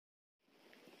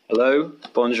Hello,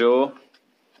 bonjour,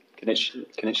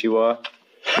 konnichiwa.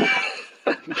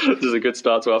 This is a good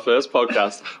start to our first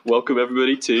podcast. Welcome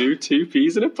everybody to Two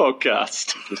Peas in a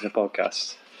Podcast. This is a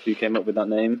podcast. Who came up with that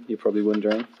name? You're probably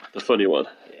wondering. The funny one.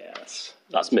 Yes.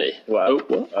 That's me. Well,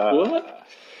 What?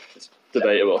 It's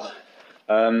debatable.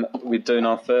 We're doing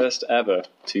our first ever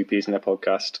Two Peas in a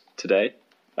Podcast today.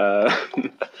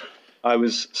 I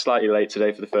was slightly late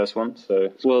today for the first one, so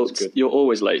it's good. You're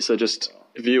always late, so just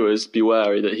viewers be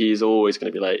wary that he's always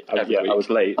going to be late every week. I was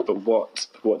late, but what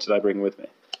did I bring with me?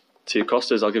 2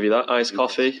 Costas, I'll give you that. Iced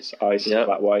coffee. It's ice,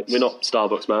 flat whites. We're not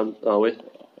Starbucks, man, are we?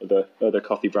 Other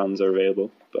coffee brands are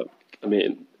available, but I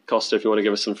mean, Costa, if you want to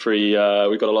give us some free,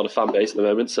 we've got a lot of fan base at the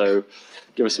moment, so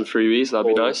give us some freebies, that'd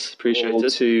be nice. Appreciate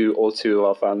it. All two of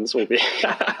our fans will be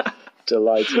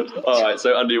delighted. All right,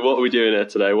 so Andy, what are we doing here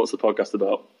today? What's the podcast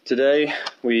about? Today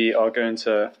we are going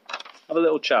to have a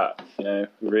little chat,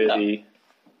 really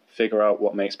figure out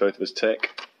what makes both of us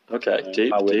tick. Okay,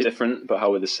 deep. How we're different, but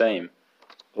how we're the same.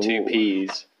 Ooh. 2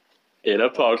 peas In a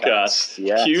podcast.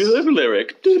 Yes. Cue the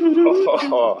lyric.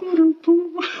 Oh,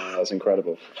 that's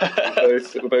incredible.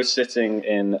 We're both sitting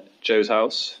in Joe's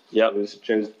house. Yep.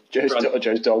 Joe's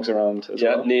dog's around as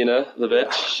well. Nina, the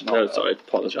bitch. No, sorry,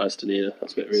 apologise to Nina.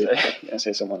 That's a bit rude. I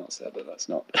say someone else there, but that's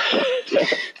not.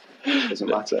 Doesn't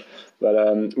matter.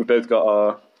 But we've both got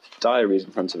our diaries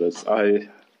in front of us. I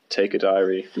take a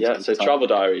diary. So travel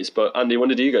diaries. But Andy, when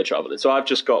did you go travelling? So I've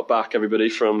just got back, everybody,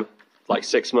 from like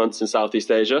 6 months in Southeast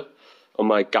Asia on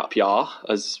my gap year,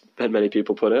 as many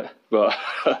people put it. But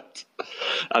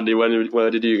Andy, where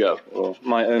did you go? Well,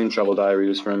 my own travel diary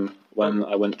was from when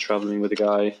I went travelling with a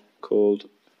guy called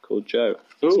Joe.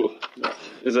 Ooh,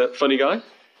 is it a funny guy?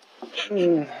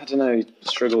 I don't know. He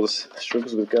struggles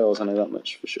with girls. I know that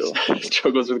much for sure.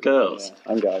 Struggles with girls.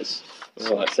 Yeah, and guys.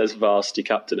 It says varsity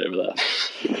captain over there.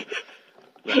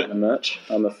 The merch.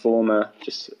 I'm a former,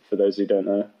 just for those who don't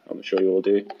know, I'm sure you all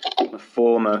do, I'm a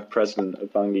former president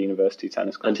of Bangor University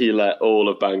Tennis Club. And he let all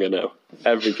of Bangor know.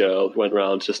 Every girl went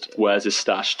round, just wears his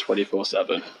stash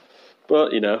 24/7.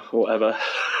 But, whatever,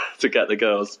 to get the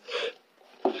girls.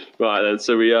 Right then,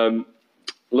 so we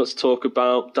let's talk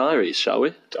about diaries, shall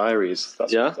we? Diaries.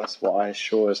 That's what I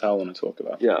sure as hell want to talk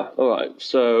about. Yeah, all right.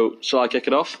 So, shall I kick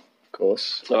it off? Of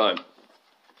course. All right.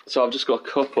 So I've just got a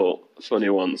couple funny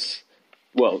ones.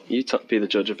 Well, you be the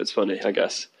judge if it's funny, I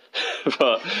guess.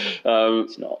 But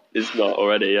it's not. It's not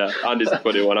already, yeah. Andy's the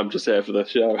funny one. I'm just here for the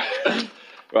show.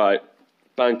 Right.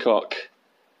 Bangkok.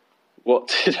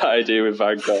 What did I do in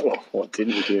Bangkok? What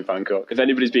didn't you do in Bangkok? If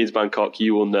anybody's been to Bangkok,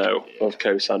 you will know of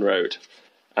Koh San Road.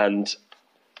 And,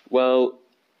 well,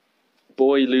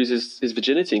 boy loses his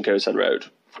virginity in Koh San Road.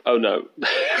 Oh, no.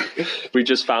 We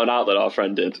just found out that our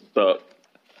friend did, but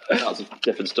that's a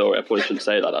different story. I probably shouldn't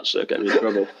say that, actually. It'll get me in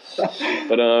trouble.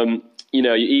 But,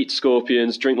 you eat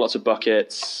scorpions, drink lots of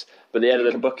buckets. But at the end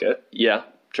of the bucket? Yeah,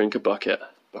 drink a bucket.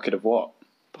 Bucket of what?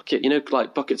 Bucket,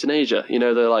 like buckets in Asia.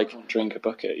 They're like... Drink a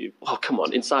bucket. Oh, come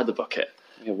on, inside the bucket.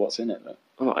 Yeah, what's in it, though?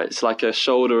 All right, it's like a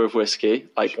shoulder of whiskey,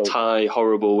 like Thai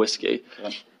horrible whiskey.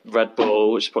 Yeah. Red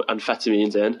Bull, which put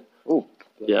amphetamines in. Oh.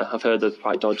 Yeah, I've heard they're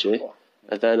quite dodgy.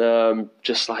 And then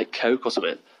just like Coke or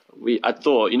something. I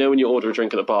thought, when you order a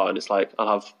drink at the bar and it's like,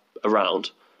 I'll have a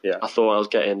round. Yeah. I thought I was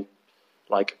getting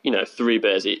 3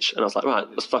 beers each. And I was like, right,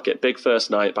 let's fuck it. Big first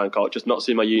night at Bangkok, just not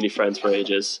seen my uni friends for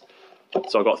ages.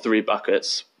 So I got 3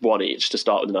 buckets, 1 each to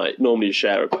start with the night. Normally you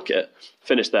share a bucket.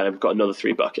 Finished there, got another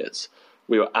 3 buckets.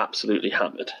 We were absolutely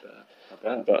hammered.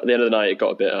 But at the end of the night, it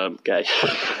got a bit gay.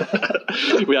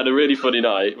 We had a really funny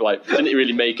night. Didn't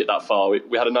really make it that far.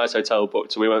 We had a nice hotel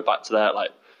booked, so we went back to there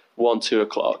at 1-2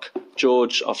 o'clock.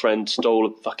 George, our friend, stole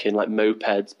a fucking moped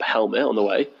helmet on the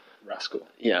way. Rascal.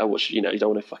 Yeah, which you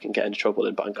don't want to fucking get into trouble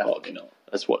in Bangkok. Definitely not.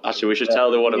 That's what. Actually, we should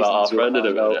tell the one about our friend in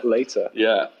a minute. Later.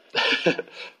 Yeah.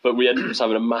 But we ended up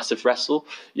having a massive wrestle.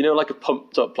 Like a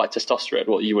pumped up testosterone.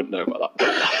 Well, you wouldn't know about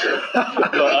that.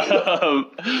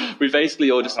 But we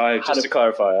basically all just to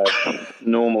clarify, I have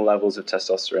normal levels of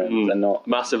testosterone. They're not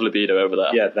massive libido over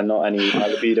there. Yeah, they're not any. My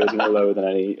libido is no lower than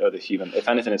any other human. If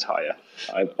anything, it's higher.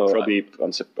 I probably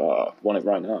want it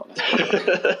right now.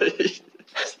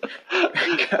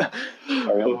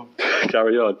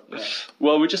 Carry on. Yeah.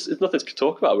 Well, it's nothing to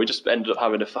talk about. We just ended up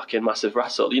having a fucking massive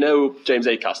wrestle. James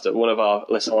Acaster, one of our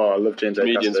listeners. Oh, I love James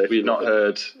Acaster. If you've not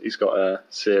heard, he's got a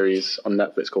series on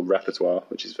Netflix called Repertoire,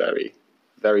 which is very,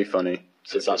 very funny.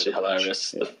 It's actually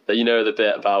hilarious. Yeah. The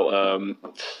bit about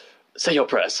say your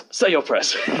press,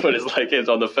 but it's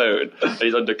on the phone and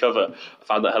he's undercover. I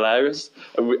found that hilarious.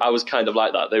 I was kind of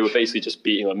like that. They were basically just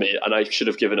beating on me and I should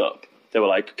have given up. They were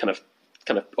kind of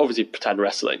kind of obviously pretend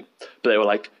wrestling, but they were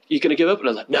like, "You gonna give up?" And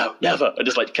I was like, "No, never." I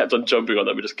just like kept on jumping on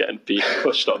them and just getting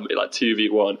pushed on me like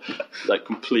 2v1, like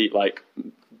complete like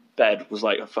bed was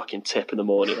like a fucking tip in the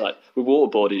morning. Like we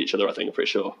waterboarded each other. I think I'm pretty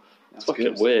sure. It's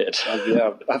fucking weird.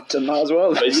 Yeah, I've done that as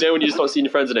well. But you know when you just not seeing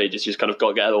your friends in ages, you just kind of got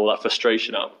to get all that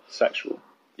frustration out. Sexual.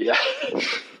 Yeah.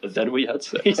 And then we had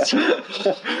sex.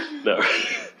 No.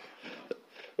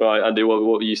 Right, Andy, what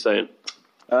were you saying?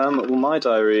 Well, my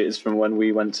diary is from when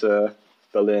we went to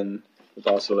Berlin,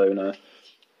 Barcelona,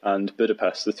 and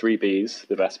Budapest, the three Bs,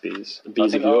 the best Bs.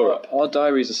 Bs of Europe. Our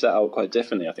diaries are set out quite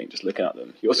differently, I think, just looking at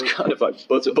them. Yours are kind of like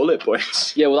bullet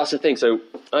points. Yeah, well, that's the thing. So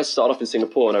I started off in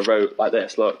Singapore and I wrote like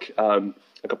this, look,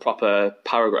 like a proper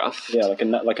paragraph. Yeah,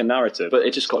 like a narrative. But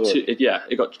it just got too,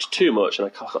 it got too much.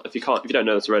 And if you don't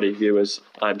know this already, viewers,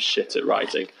 I'm shit at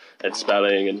writing and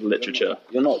spelling and literature.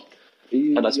 You're not.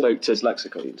 And I spoke to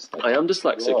dyslexic. I am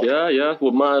dyslexic. Yeah.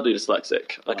 Well, mildly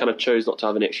dyslexic. I kind of chose not to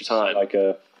have any extra time. Like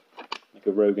a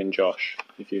Rogan Josh,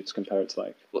 if you compare it to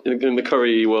like in the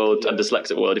curry world and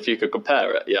dyslexic world, if you could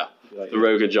compare it, yeah, like the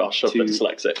Rogan Josh of the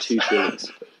dyslexic. Two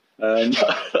chilies.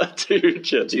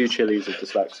 Two chilies of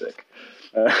dyslexic.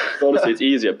 Honestly, it's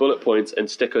easier. Bullet points and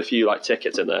stick a few like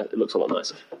tickets in there. It looks a lot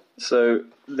nicer. So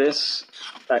this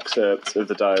excerpt of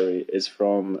the diary is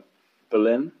from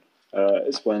Berlin.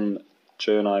 It's when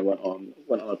Joe and I went on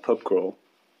a pub crawl.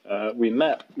 We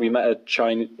met our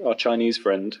Chinese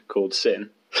friend called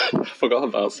Sin. I forgot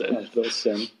about Sin. Yeah, little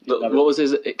Sin. What was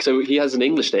his? So he has an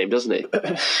English name, doesn't he?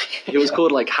 He was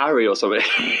called like Harry or something.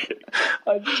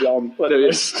 John.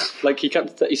 Like he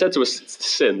said to us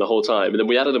Sin the whole time, and then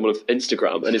we added him on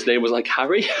Instagram, and his name was like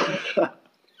Harry.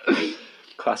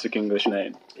 Classic English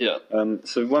name. Yeah.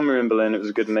 So when we were in Berlin, it was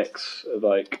a good mix of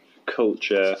like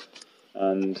culture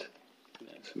and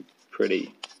some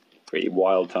pretty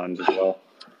wild times as well.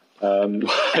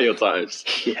 Wild times.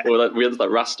 Yeah. Well, we had that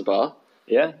Rasta bar.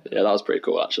 Yeah, that was pretty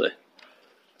cool actually.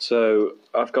 So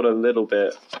I've got a little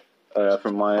bit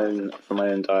from my own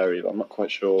diary, but I'm not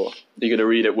quite sure. You're going to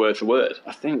read it word for word?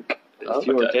 I think if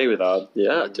you're okay with that,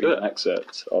 yeah, do it. An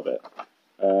excerpt of it.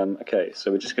 Okay,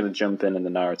 so we're just going to jump in the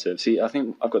narrative. See, I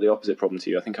think I've got the opposite problem to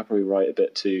you. I think I probably write a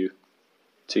bit too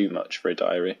much for a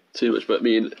diary. Too much, but I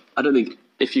mean, I don't think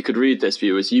if you could read this,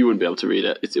 viewers, you wouldn't be able to read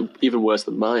it. It's even worse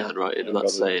than my handwriting, and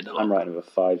that's saying a lot. I'm writing with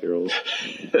a 5-year-old.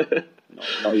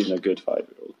 not even a good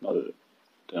 5-year-old. Don't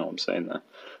know what I'm saying there.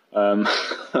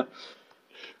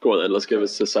 Go on then, let's give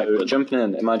us a second. So jumping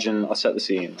in, imagine, I'll set the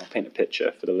scene, I'll paint a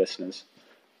picture for the listeners.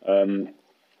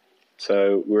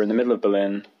 So we're in the middle of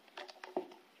Berlin,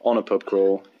 on a pub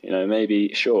crawl,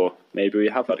 maybe we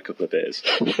have had a couple of beers.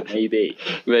 Maybe.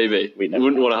 We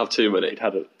wouldn't want to have too many. We'd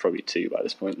had probably 2 by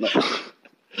this point.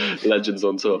 Legends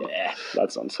on tour. Yeah,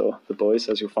 lads on tour. The boys,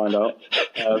 as you'll find out.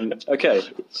 Okay,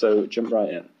 so jump right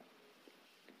in.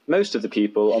 Most of the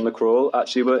people on the crawl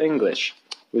actually were English,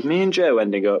 with me and Joe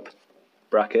ending up,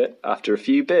 bracket, after a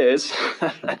few beers,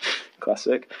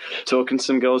 classic, talking to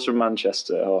some girls from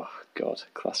Manchester. Oh, God,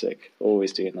 classic.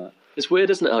 Always doing that. It's weird,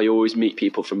 isn't it, how you always meet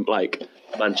people from, like,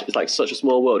 Manchester. It's like such a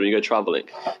small world when you go travelling,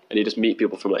 and you just meet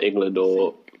people from, like, England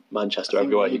or Manchester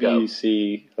everywhere you go. You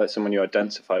see, like, someone you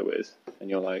identify with, and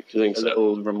you're like, do you think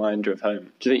little reminder of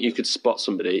home. Do you think you could spot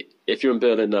somebody, if you're in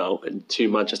Berlin now, and 2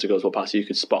 Manchester girls walk past you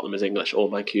could spot them as English or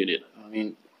Mancunian? I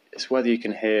mean, it's whether you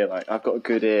can hear, like, I've got a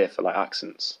good ear for, like,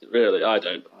 accents. Really? I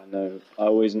don't. I know.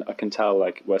 I can tell,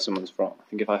 like, where someone's from. I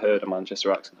think if I heard a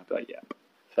Manchester accent, I'd be like, yep.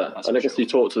 Fair. And I guess you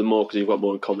talk to them more because you've got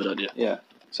more in common, haven't you? Yeah,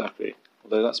 exactly.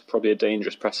 Although that's probably a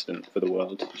dangerous precedent for the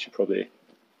world. You should probably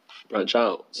branch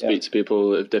out, speak to people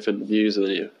with different views than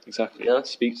you. Exactly. Yeah.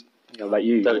 Speak, like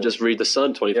you. Don't just read the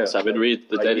Sun 24/7. Read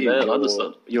the Daily Mail and the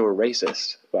Sun. You're a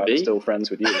racist, but I'm still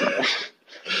friends with you.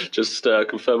 Just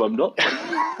confirm I'm not.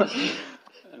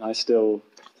 And I still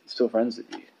friends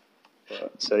with you.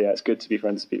 So yeah, it's good to be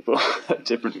friends with people.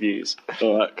 Different views.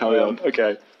 All right, carry on.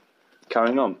 Okay,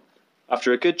 carrying on.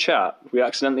 After a good chat, we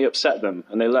accidentally upset them,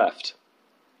 and they left.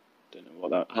 Don't know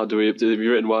what that. How have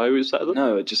you written why we upset them?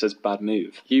 No, it just says bad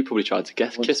move. You probably tried to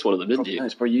kiss one of them, didn't you? No,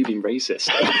 it's probably you being racist.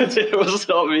 It was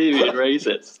not me being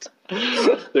racist.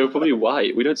 They were probably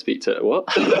white. We don't speak to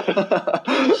what?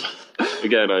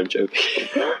 Again, I'm joking.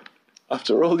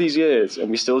 After all these years, and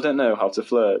we still don't know how to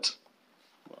flirt.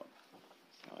 Well,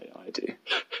 I do.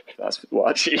 That's well,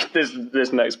 actually,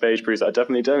 this next page proves I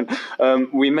definitely don't.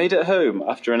 We made it home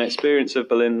after an experience of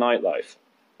Berlin nightlife.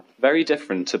 Very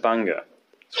different to Bangor.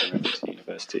 It's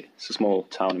University. It's a small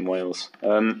town in Wales.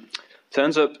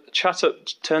 Turns out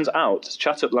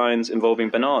chat-up lines involving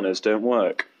bananas don't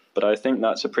work, but I think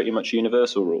that's a pretty much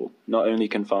universal rule, not only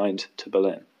confined to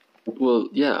Berlin. Well,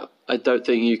 yeah, I don't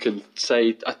think you can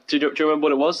say... Do you remember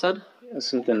what it was then? Yeah,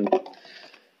 something.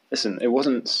 Listen, it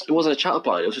wasn't. It wasn't a chat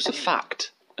line. It was just a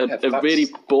fact. A facts. really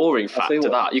boring fact tell you to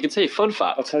what. that. You can say fun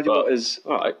fact. I'll tell you what is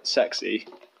sexy.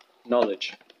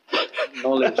 Knowledge.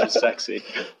 Knowledge is sexy.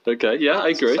 Okay, yeah, I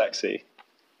agree. Sexy.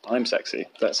 I'm sexy.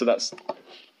 That's But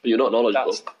you're not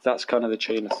knowledgeable. that's kind of the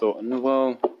chain of thought. And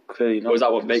well, clearly not. Or is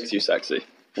that what makes you sexy?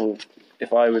 Well,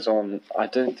 if I was on, I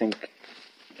don't think.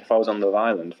 If I was on Love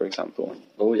Island, for example,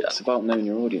 Oh, yeah. it's about knowing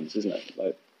your audience, isn't it?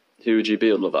 Like, Who would you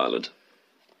be on Love Island?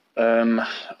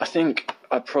 I think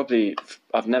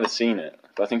I've never seen it,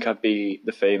 but I think I'd be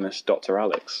the famous Dr.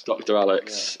 Alex. Dr.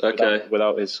 Alex. Okay.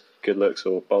 Without his good looks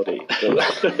or body.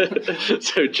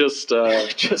 So just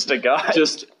Just a guy.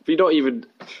 you're not even,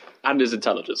 and his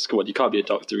intelligence. Come on, you can't be a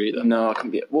doctor either. No, I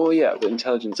can't be. Well, yeah, but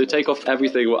intelligence. So take off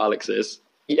everything what Alex is.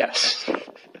 Yes.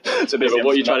 So Yeah, but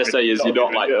what you're trying to say is you're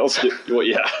not like girls.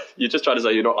 You're just trying to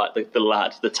say you're not like the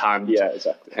lad, the tan, Yeah,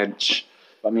 exactly. hench.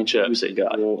 I mean, Chirpsy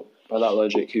guy. Well, by that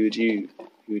logic, who would you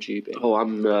be? Oh,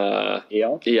 I'm EL?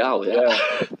 EL, Yeah.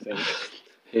 I think.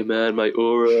 Hey man, my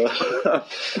aura.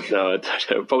 No, I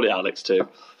don't know. Probably Alex too.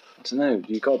 I don't know.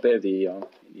 You got a bit of the EL.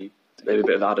 Maybe a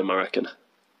bit of Adam, I reckon.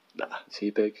 Nah, Is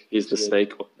he big? he's the Is he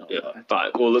snake one. No, Yeah. no.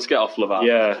 Right. Well, let's get off Love Island.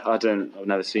 Yeah, I've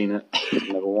never seen it.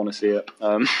 Never want to see it.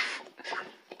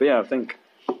 But yeah, I think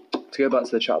to go back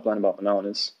to the chat line about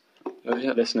bananas, Oh,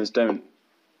 yeah. listeners don't.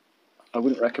 I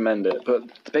wouldn't recommend it.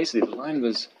 But basically, the line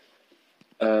was,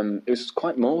 it was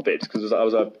quite morbid because I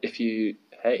was like, she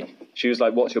was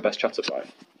like, "What's your best chat-up line?"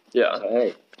 I Yeah. was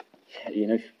like, "Hey, you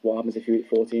know what happens if you eat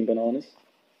 14 bananas?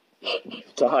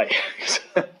 Die."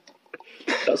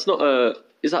 That's not a.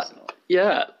 Is that?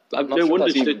 Yeah. not No sure wonder.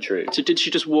 that's even true. So did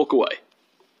she just walk away?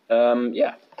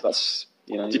 Yeah, that's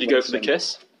Did you go for the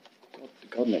kiss?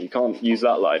 God no, you can't use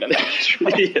that line.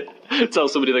 Tell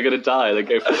somebody they're going to die, then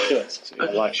go for the kiss.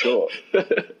 Kiss. Life short.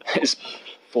 It's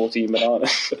 14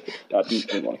 bananas. I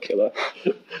didn't want to kill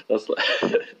her. That's like.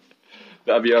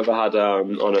 But have you ever had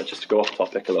just to go off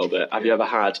topic a little bit? Have you ever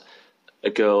had a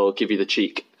girl give you the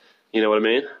cheek? You know what I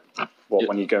mean? What,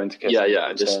 when you go into kiss?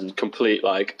 Yeah. Just complete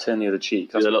like turn the other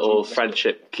cheek. with a little Jesus-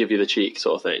 friendship, give you the cheek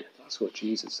sort of thing. That's what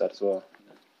Jesus said as well.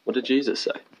 What did Jesus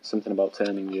say? Something about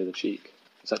turning the other cheek.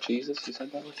 Is that Jesus who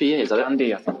said that? If he is, I don't.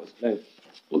 Andy, I think it was. No.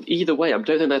 Well, either way, I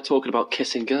don't think they're talking about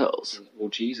kissing girls. Well,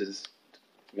 Jesus,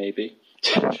 maybe.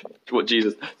 What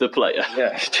Jesus, the player?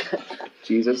 Yeah.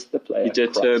 Jesus, the player. He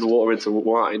did Christ. turn water into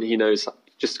wine. He knows.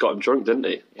 Just got him drunk, didn't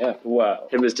he? Yeah. Well.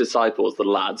 Him and his disciples, the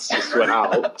lads, just went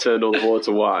out, turned all the water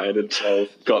to wine, and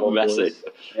got Well, messy. boys.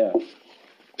 Yeah.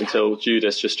 Until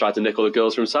Judas just tried to nickel the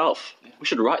girls for himself. We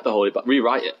should write the Holy Bible,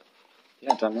 rewrite it.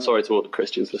 Yeah. Damn right. Sorry to all the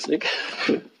Christians listening.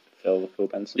 Phil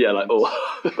Benson. Yeah, like, oh.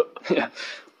 Yeah.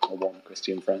 Or one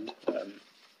Christian friend. No,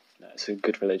 it's a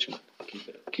good religion.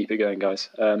 Keep it going, guys.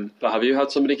 But have you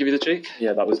had somebody give you the cheek?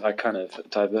 Yeah, I kind of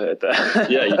diverted there.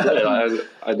 Yeah, you did.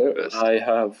 I noticed. I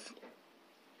have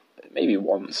maybe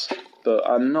once, but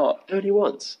I'm not. Only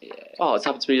once? Yeah. Oh, it's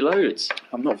happened to me loads.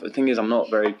 I'm not. The thing is, I'm not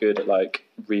very good at like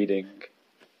reading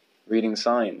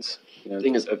signs. You know,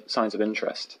 Thing is- signs of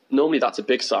interest. Normally that's a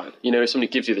big sign. You know, if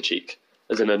somebody gives you the cheek,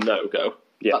 as in a no-go.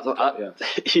 Yeah,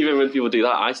 Even when people do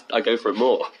that, I go for it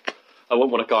more. I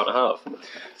want what I can't have.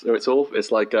 So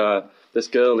it's like this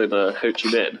girl in Ho Chi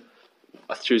Minh.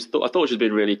 I thought she was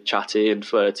being really chatty and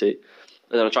flirty,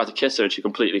 and then I tried to kiss her, and she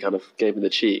completely kind of gave me the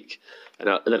cheek, and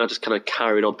then I just kind of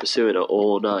carried on pursuing her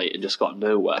all night and just got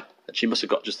nowhere. And she must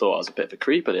have just thought I was a bit of a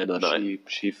creep at the end of the night.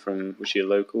 Was she a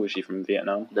local? Was she from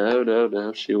Vietnam?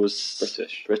 No, she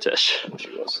was British. She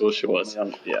was. Of course she was.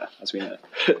 Yeah, as we know.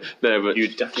 No, but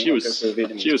You'd definitely she not go for a was.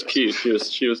 Vietnamese She was person. cute.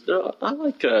 She was. No, I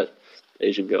like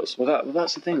Asian girls. Well,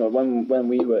 that's the thing. Like, when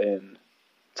we were in,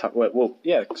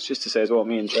 yeah, just to say as well,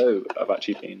 me and Joe have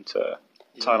actually been to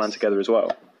Thailand together as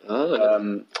well.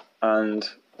 Oh, And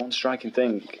one striking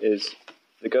thing is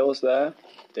the girls there,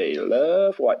 they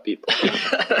love white people.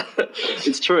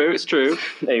 it's true.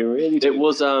 They really do. It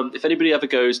was. If anybody ever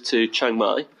goes to Chiang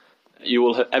Mai,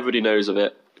 everybody knows of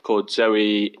it, called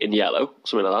Zoe in Yellow,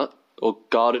 something like that, or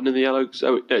Garden in the Yellow.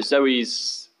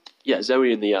 Zoe's. Yeah,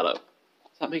 Zoe in the Yellow.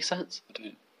 Does that make sense? I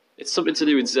don't. It's something to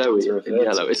do with Zoe in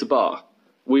Yellow. It's a bar.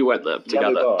 We went there together.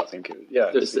 Yellow bar, I think.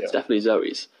 It's definitely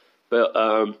Zoe's, but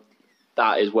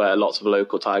that is where lots of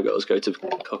local Thai girls go to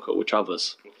cook up with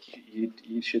travellers.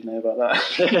 You should know about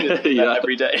that. Yeah.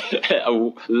 Every day. I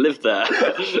lived there.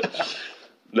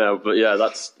 No, but yeah,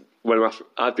 that's when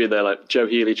I've been there. Like Joe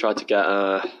Healy tried to get,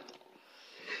 a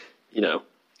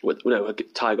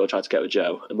Thai girl tried to get with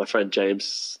Joe, and my friend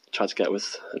James tried to get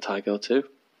with a Thai girl too.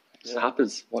 It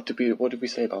happens. What did we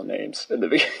say about names at the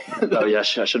beginning? Oh yeah, I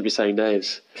shouldn't be saying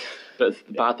names. But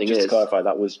the bad thing Just is, to clarify,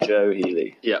 that was Joe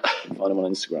Healy. yeah, Find him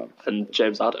on Instagram. and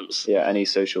James Adams. Yeah, any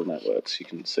social networks. You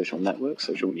can social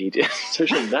media.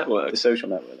 Social network. The Social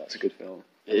Network. That's a good film.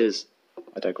 It is.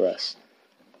 I digress.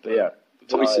 But yeah,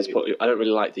 Voices, Ty- but I don't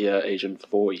really like the Asian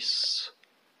voice.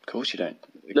 Of course you don't.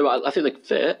 No, I think they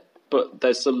fit, but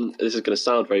there's some. This is going to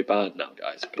sound very bad now,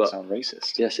 guys. But But sound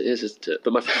racist. yes, it is, isn't it?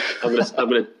 But I'm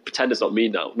gonna pretend it's not me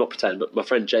now. Not pretend, but my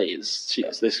friend James,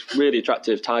 this really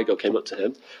attractive Thai girl came up to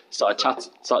him,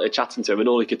 started chatting to him, and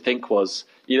all he could think was,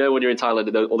 you know, when you're in Thailand,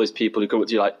 and all those people who come up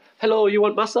to you like, "Hello, you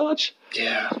want massage?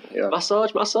 Yeah.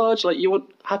 Massage, like you want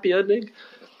happy ending."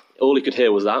 All he could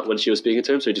hear was that when she was speaking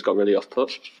to him, so he just got really off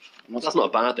put. That's not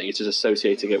a bad thing. It's just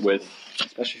associating it with.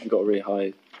 Especially if you've got a really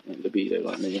high libido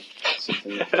like me.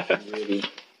 Something that can really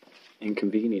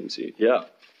inconvenience you. Yeah.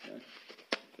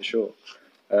 For sure.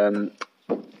 Anyway,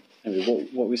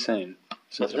 what were we saying?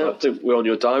 I think we're on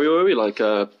your diary, were we? Like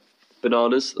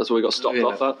bananas. That's what we got stopped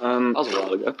off at. That was a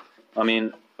while ago. I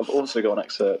mean, I've also got an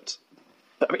excerpt.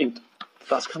 I mean,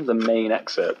 that's kind of the main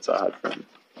excerpt I had from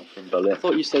Berlin. I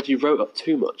thought you said you wrote up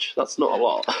too much. That's not a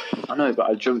lot. I know, but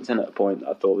I jumped in at a point that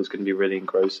I thought was going to be really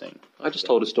engrossing. I just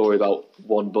told a story about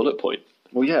one bullet point.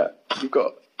 Well, yeah, you've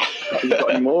got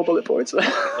any more bullet points? All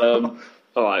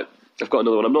right, I've got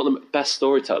another one. I'm not the best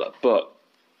storyteller, but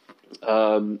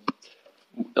on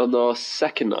our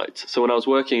second night, so when I was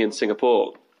working in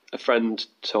Singapore, a friend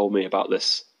told me about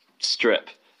this strip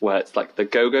where it's like the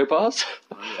go-go bars.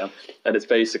 Yeah. And it's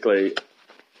basically,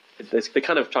 they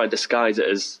kind of try and disguise it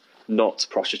as not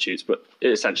prostitutes, but it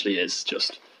essentially is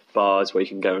just bars where you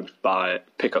can go and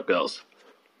pick up girls.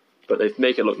 But they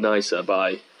make it look nicer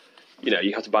by, you know,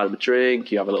 you have to buy them a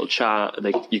drink, you have a little chat,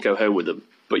 and you go home with them,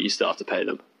 but you still have to pay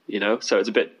them, you know? So it's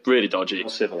a bit really dodgy. More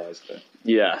civilised, though.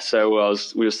 Yeah, so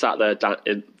we were sat there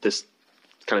in this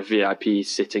kind of VIP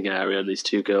sitting area, and these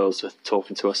two girls were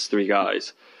talking to us three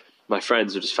guys. My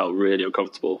friends just felt really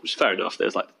uncomfortable, which is fair enough.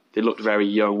 They looked very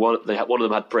young. One of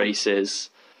them had braces,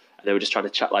 and they were just trying to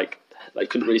chat like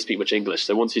couldn't really speak much English.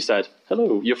 So once you said,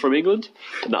 "Hello, you're from England,"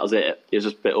 and that was it. It was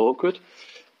just a bit awkward.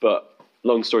 But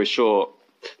long story short,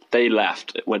 they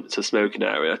left, went to the smoking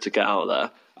area to get out of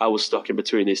there. I was stuck in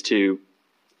between these two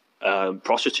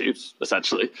prostitutes,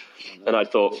 essentially. And I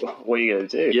thought, what are you going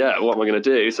to do? yeah, what am I going to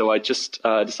do? So I just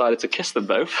decided to kiss them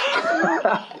both.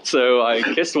 So I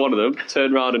kissed one of them,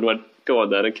 turned around and went, "Go on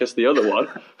then," and kissed the other one.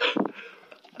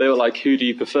 They were like, "Who do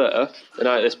you prefer?" And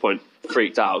I, at this point,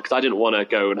 freaked out because I didn't want to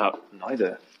go and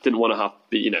didn't want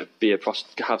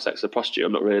to have sex with a prostitute.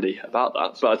 I'm not really about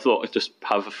that. But I thought I'd just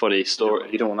have a funny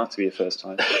story. You don't want that to be your first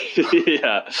time.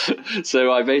 Yeah.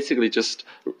 So I basically just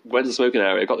went to the smoking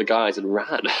area, got the guys and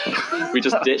ran. We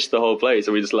just ditched the whole place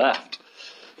and we just left.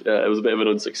 Yeah, it was a bit of an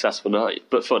unsuccessful night,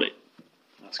 but funny.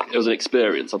 That's good. It was an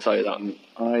experience, I'll tell you that.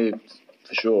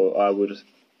 I would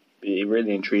be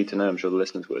really intrigued to know, I'm sure the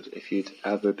listeners would, if you'd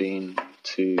ever been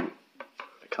to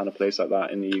a kind of place like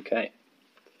that in the UK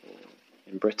or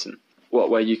in Britain. What,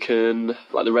 where you can,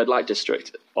 like the red light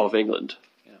district of England?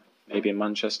 Yeah. Maybe in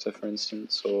Manchester, for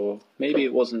instance, or maybe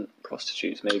it wasn't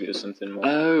prostitutes, maybe it was something more.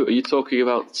 Oh, are you talking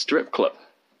about strip club?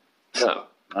 No.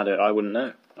 I wouldn't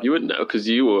know. You wouldn't know, because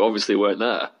you obviously weren't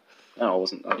there. No, I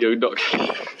wasn't. You're not.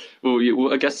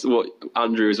 Well, I guess what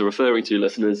Andrew is referring to,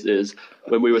 listeners, is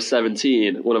when we were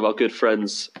 17, one of our good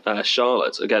friends,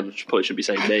 Charlotte, again, probably should be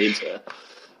saying names here,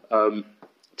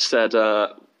 said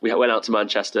we went out to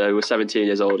Manchester. We were 17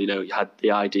 years old. You know, you had the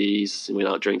IDs, and we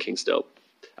were out drinking still.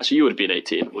 Actually, you would have been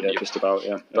 18, wouldn't you? Just about,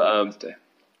 yeah. But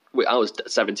I was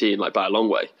 17, like by a long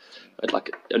way. I'd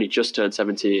only just turned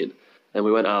 17. And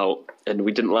we went out, and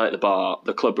we didn't like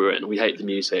the club we were in. We hate the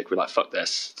music. We're like, fuck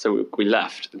this. So we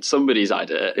left. And somebody's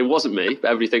idea, it wasn't me, but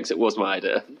everybody thinks it was my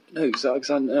idea. No, because I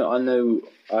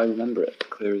remember it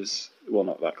clear as, well,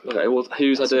 not that clear. Okay, well,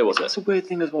 whose idea was it? That's a weird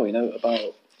thing as well, you know,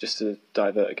 about, just to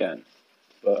divert again,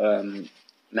 but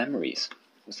memories. I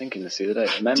was thinking this the other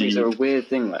day. Memories are a weird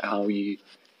thing, like how you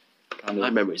kind of... My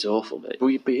memory's awful, mate.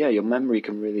 But yeah, your memory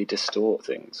can really distort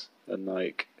things, and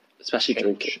like... Especially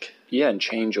drinking. Yeah, and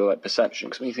change your perception.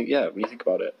 Because when you think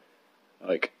about it,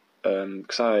 like,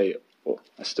 because I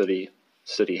study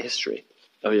history.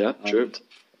 Oh yeah, true.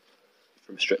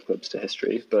 From strip clubs to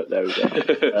history, but there we go.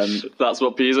 That's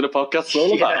what Peas in a Podcast's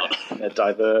all about. Yeah,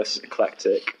 diverse,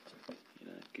 eclectic.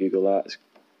 Google that; it's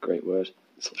a great word.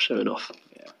 Stop showing off.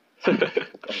 Yeah,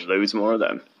 got loads more of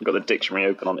them. I've got the dictionary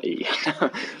open on E.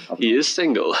 He is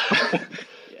single.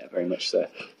 Very much so.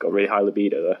 Got really high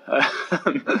libido though.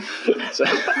 So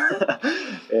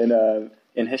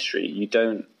in history, you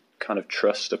don't kind of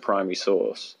trust a primary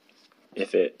source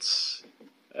if it's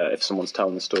if someone's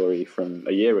telling the story from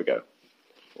a year ago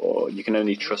or you can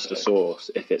only trust a source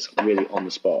if it's really on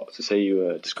the spot. So say you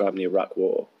were describing the Iraq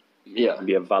War, Yeah, it would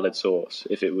be a valid source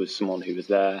if it was someone who was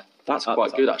there. that's at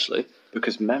quite the good time. actually.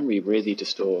 Because memory really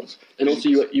distorts. And also,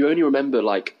 you only remember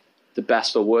like the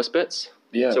best or worst bits.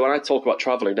 Yeah. So when I talk about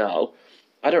traveling now,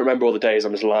 I don't remember all the days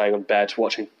I'm just lying on bed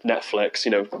watching Netflix,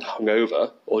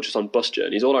 hungover, or just on bus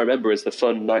journeys. All I remember is the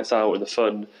fun nights out and the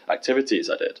fun activities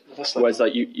I did. Whereas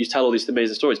like you tell all these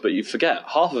amazing stories, but you forget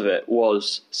half of it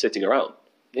was sitting around.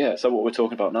 Yeah, so what we're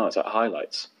talking about now is like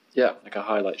highlights. Yeah. Like a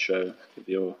highlight show of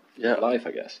your Yeah. life,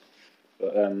 I guess.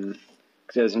 But cause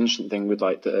there's an interesting thing with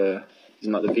like the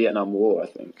Vietnam War, I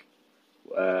think,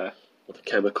 where The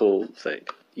chemical thing.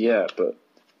 yeah, but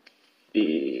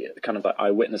the kind of like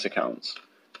eyewitness accounts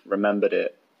remembered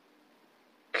it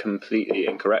completely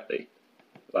incorrectly.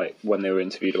 Like when they were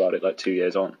interviewed about it, like 2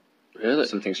 years on, Really?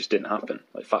 some things just didn't happen,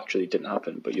 like factually didn't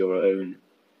happen, but your own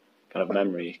kind of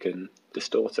memory can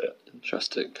distort it.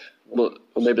 Interesting. Well,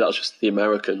 or maybe that was just the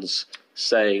Americans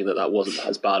saying that wasn't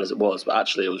as bad as it was, but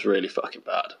actually it was really fucking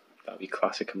bad. That'd be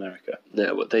classic America.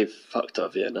 Yeah, but they fucked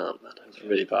up Vietnam, man. It was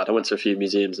really bad. I went to a few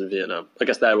museums in Vietnam. I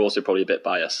guess they're also probably a bit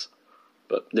biased.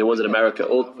 But the ones in America, I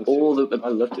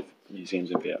loved the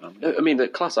museums in Vietnam. No, I mean, the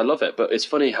class, I love it, but it's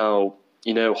funny how,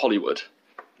 Hollywood,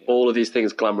 all of these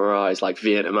things glamorize, like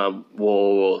Vietnam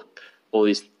War, or all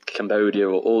these Cambodia,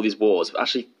 or all these wars. But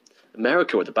actually,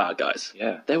 America were the bad guys.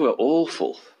 Yeah. They were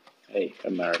awful. Hey,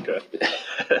 America,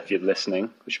 if you're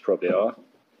listening, which you probably are,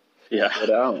 Yeah. get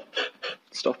it out.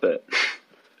 Stop it.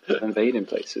 Invading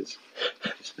places.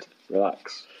 Just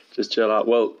relax. Just chill out.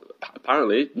 Well,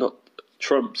 apparently, not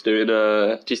Trump's doing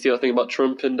do you see that thing about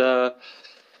Trump and,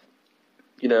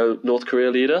 North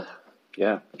Korea leader?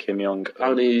 Yeah, Kim Jong.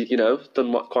 Apparently,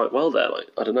 done quite well there. Like,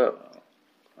 I don't know.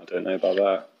 I don't know about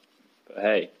that, but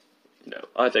hey,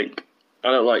 I think I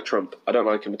don't like Trump. I don't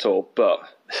like him at all. But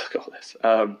got this.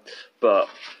 But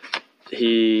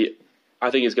I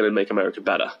think he's going to make America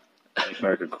better. make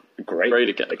America great. Great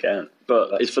again.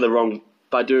 But it's for the wrong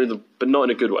but not in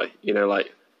a good way.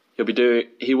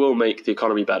 He will make the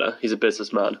economy better. He's a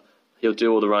businessman. He'll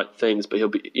do all the right things, but he'll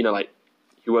be,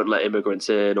 he won't let immigrants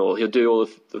in, or he'll do all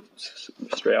the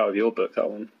Straight out of your book, that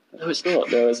one. No, it's not.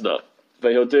 No, it's not.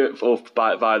 But he'll do it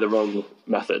via the wrong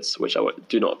methods, which I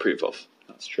do not approve of.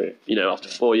 That's true. After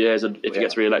 4 years, and if he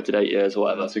gets re-elected 8 years or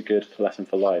whatever. That's a good lesson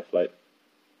for life. Like,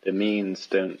 the means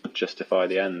don't justify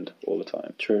the end all the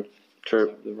time. True.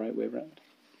 The right way around.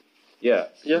 Yeah.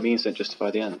 Yeah. The means don't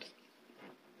justify the end.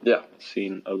 Yeah. I've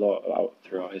seen a lot out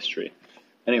throughout history.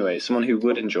 Anyway, someone who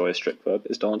would enjoy a strip club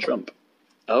is Donald Trump.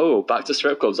 Oh, back to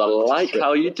strip clubs. I like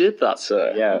how you did that,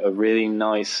 sir. Yeah, a really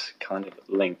nice kind of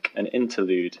link, an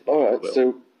interlude. All right,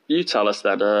 so you tell us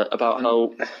then about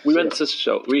how we went to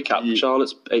recap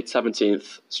Charlotte's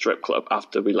 17th strip club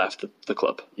after we left the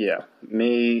club. Yeah,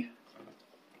 me,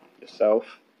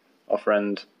 yourself, our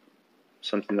friend,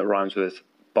 something that rhymes with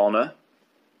Bonner,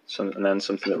 and then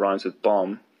something that rhymes with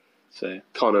bomb. So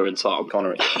Connor and Tom.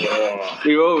 Connor.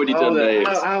 We've already done names.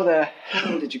 How the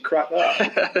hell did you crack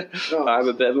that? I'm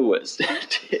a bit of a whiz.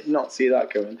 Did not see that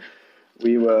coming.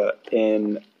 We were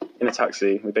in a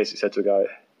taxi. We basically said to a guy,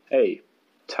 "Hey,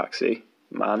 taxi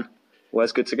man,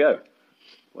 where's good to go?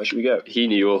 Where should we go?" He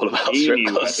knew all about He strip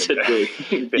knew clubs, where to didn't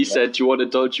he? go. He said, "Do you want a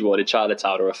dodgy one in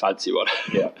Chinatown or a fancy one?"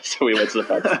 Yeah. So we went to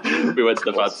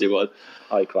the fancy one.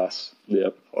 High class, Yeah.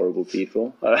 horrible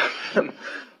people.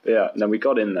 Yeah, and then we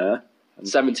got in there.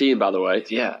 17, by the way.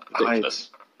 Yeah, Ridiculous.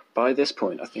 by this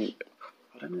point, I think,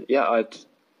 I don't know. Yeah,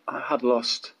 I had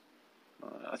lost.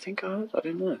 I think I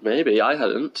don't know. Maybe I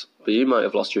hadn't, but you might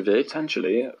have lost your V.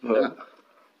 Potentially, but Yeah.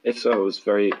 if so, I was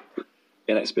very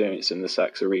inexperienced in the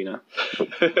sex arena.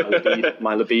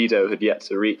 My libido had yet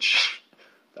to reach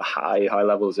the high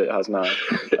levels it has now.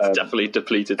 It's definitely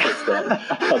depleted since then.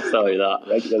 I'll tell you that.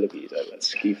 Regular libido.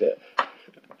 Let's keep it.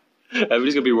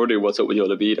 Everybody's going to be wondering what's up with your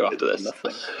libido after this.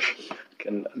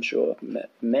 Nothing. I'm sure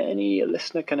many a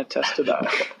listener can attest to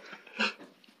that.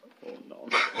 Or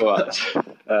not.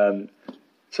 Right.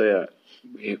 So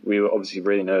yeah, we were obviously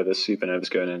really nervous, super nervous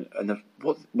going in, and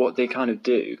what they kind of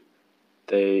do,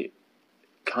 they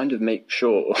kind of make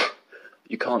sure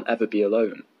you can't ever be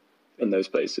alone in those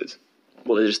places.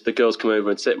 Well, the girls come over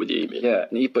and sit with you, you mean? Yeah,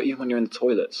 but even when you're in the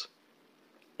toilets,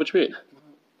 What do you mean?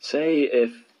 say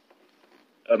if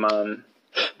a man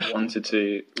wanted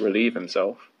to relieve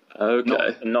himself,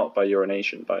 Okay. not by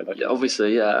urination, by like Yeah,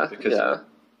 obviously, yeah. because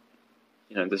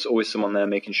yeah. there's always someone there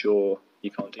making sure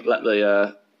you can't do Let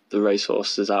the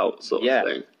racehorses out, sort of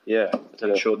thing. Yeah,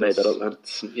 Make sure made that up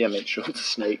then. Yeah, make sure the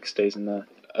snake stays in the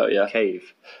Oh, yeah.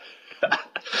 cave.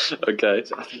 Okay.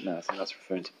 I think that's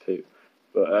referring to poo.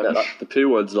 But The poo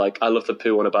one's like, I love the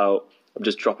poo one about I'm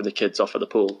just dropping the kids off at the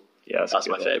pool. Yeah, That's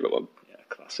my favourite one. Yeah,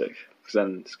 classic. Because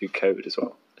then it's good code as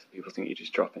well. So people think you're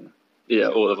just dropping Yeah,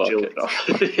 all of our children kids.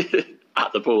 off.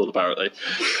 At the pool, apparently.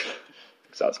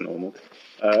 Because that's normal.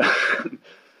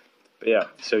 But yeah,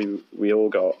 so we all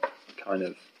got kind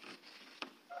of,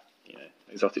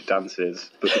 exotic dances.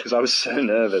 But because I was so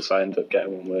nervous, I ended up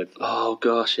getting one with Oh,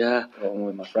 gosh, yeah.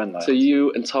 my friend. So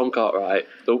you and Tom Cartwright,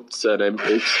 surname,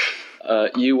 oops,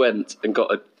 you went and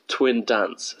got a twin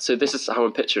dance. So this is how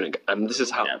I'm picturing it, and this is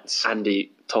how Dance.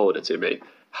 Andy told it to me.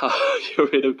 How you're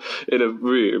in a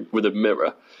room with a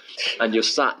mirror, and you're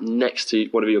sat next to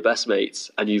one of your best mates,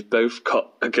 and you've both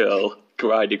got a girl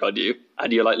grinding on you,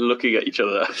 and you're like looking at each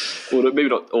other. Well, maybe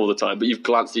not all the time, but you've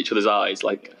glanced at each other's eyes,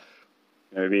 like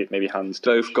Maybe hands.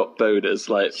 both got boners.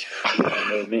 Like,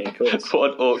 No, me, of course.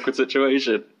 what an awkward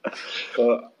situation.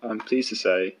 But I'm pleased to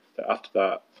say that after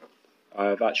that,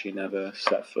 I've actually never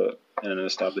set foot in an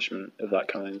establishment of that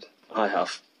kind. I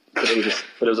have, but it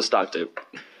was a stag do.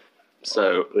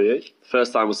 So Really?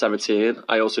 first time I was 17.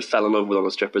 I also fell in love with all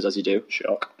the strippers, as you do.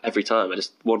 Shock. Every time, I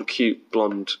just one cute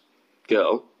blonde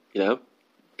girl. I'm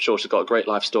sure she's got a great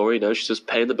life story. She's just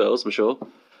paying the bills. I'm sure.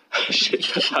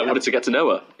 I wanted to get to know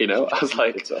her. I was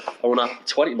like, I want to have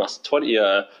 20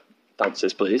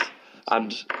 dances, please.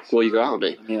 And will you go out with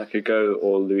me? I mean, I could go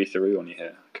all Louis Theroux on you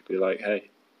here. I could be like, hey,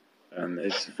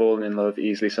 is falling in love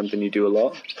easily something you do a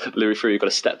lot? Louis Theroux, you've got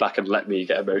to step back and let me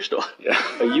get emotional. Yeah.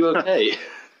 Are you okay?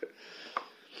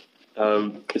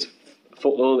 Is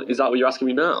that what you're asking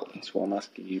me now? That's what I'm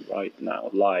asking you right now,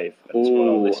 live. That's what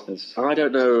our listeners I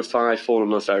don't know if I fall in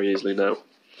love very easily now.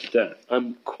 don't.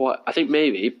 I think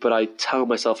maybe, but I tell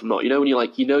myself I'm not. When you're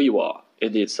like, you are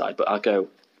in the inside, but I go,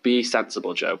 be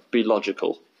sensible, Joe, be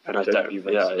logical. And I don't. Be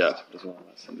Yeah. racist as well,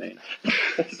 that's the main.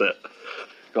 That's it.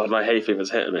 God, my hay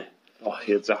fever's hitting me. Oh,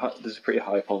 yeah, there's a pretty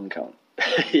high pollen count.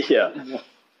 Yeah.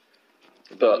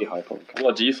 But Pretty high pollen count.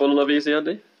 what, do you fall in love easy,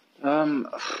 Andy?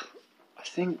 I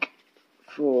think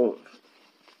for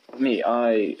me,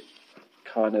 I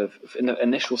kind of, in the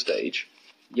initial stage,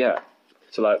 yeah.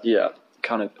 So Yeah.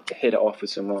 kind of hit it off with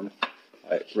someone,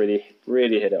 like really,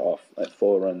 really hit it off, like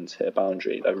 4 runs, hit a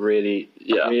boundary, like really,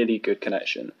 really good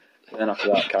connection. And then after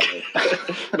that, kind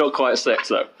of, Not quite a 6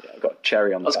 though. I got a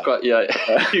cherry on the That's back.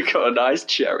 quite, you got a nice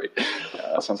cherry.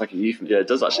 That sounds like a euphemism. Yeah, it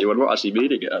does actually. We're not actually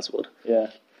meaning it as one. Yeah.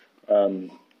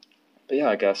 But yeah,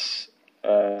 I guess.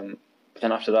 But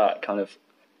then after that, it kind of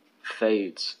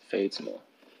fades more.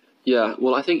 Yeah,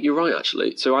 well, I think you're right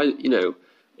actually. So you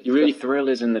really, The thrill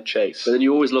is in the chase. but then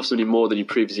you always love somebody more than you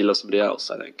previously loved somebody else,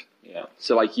 I think. Yeah.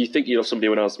 So like you think you love somebody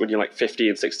when you're like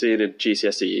 15, 16 in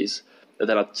GCSEs, and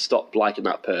then I'd stop liking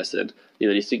that person.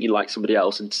 You think you like somebody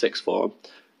else in sixth form,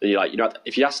 and you're like,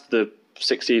 if you asked the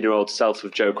 16-year-old self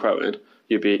of Joe Crowan,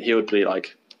 he would be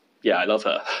like, yeah, I love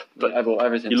her. But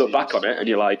everything. you look back on it and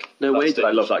you're like, no way did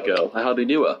I love that girl. I hardly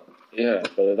knew her. Yeah,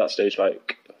 but at that stage,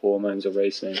 like hormones are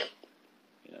racing.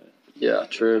 Yeah,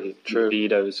 true.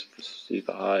 Libido's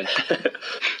super high.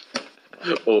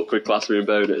 Awkward classroom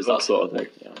boners, that sort of thing.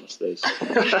 Yeah, honestly.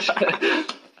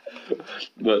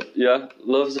 But yeah,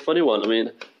 love is a funny one. I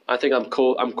mean, I think I'm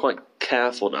quite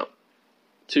careful now.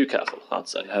 Too careful, I'd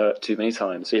say. Hurt too many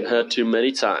times. Been hurt too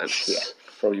many times. Yeah.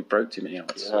 Probably broke too many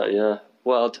hearts. Yeah.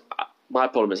 Well, my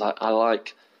problem is I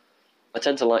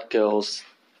tend to like girls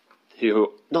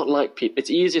who not like people. It's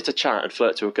easier to chat and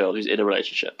flirt to a girl who's in a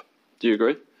relationship. Do you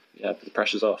agree? Yeah, but the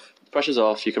pressure's off. Pressure's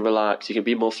off. You can relax. You can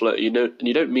be more flirty. And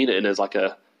you don't mean it in as like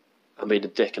I mean a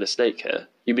dick and a snake here.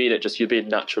 You mean it just you're being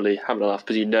naturally having a laugh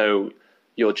because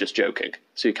you're just joking,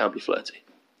 so you can be flirty.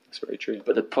 That's very true.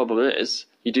 But the problem is,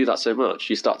 you do that so much,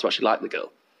 you start to actually like the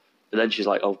girl, and then she's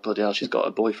like, "Oh bloody hell, she's got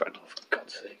a boyfriend." Oh, for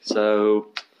God's sake. So,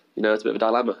 it's a bit of a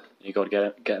dilemma. You got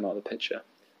to get him out of the picture.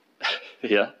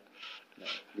 Yeah.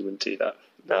 You wouldn't do that.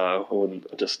 No, I wouldn't.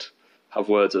 I'd just have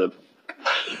words with him,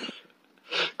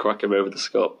 crack him over the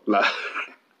skull. Nah.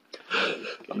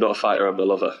 I'm not a fighter. I'm a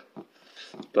lover.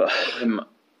 But I'm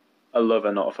a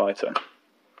lover, not a fighter.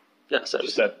 yeah, so You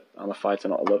said I'm a fighter,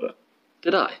 not a lover.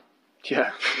 did I?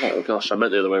 Yeah. Oh gosh, I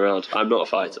meant the other way around. I'm not a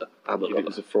fighter. I'm a It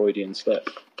was lover. a Freudian slip.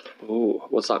 Ooh,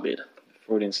 what's that mean?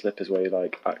 Freudian slip is where you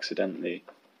accidentally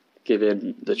Give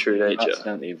in the true nature.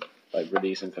 accidentally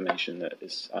release information that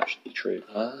is actually true.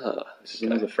 Ah, This is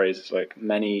another phrase. It's like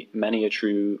many a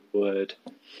true word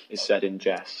is said in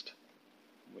jest,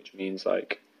 which means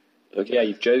okay. yeah,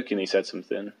 you've jokingly said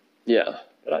something, Yeah.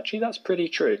 but actually that's pretty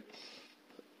true.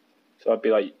 So I'd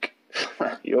be like,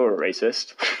 you're a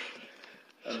racist,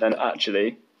 and then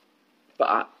actually,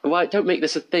 Why don't make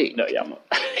this a thing? no, yeah, I'm not.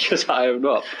 Because I am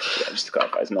not. Yeah, just to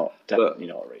clarify, it's not definitely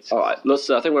not a racist. All right,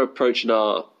 I think we're approaching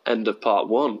our end of part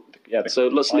 1. Yeah. So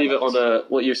let's leave it on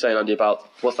what you were saying, Andy, about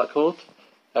what's that called?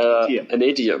 Idiom. An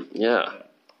idiom. Yeah.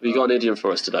 You got an idiom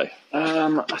for us today?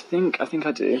 I think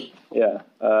I do. Yeah.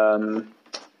 I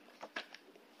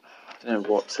don't know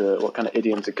what kind of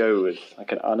idiom to go with.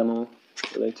 Like an animal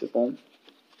related one.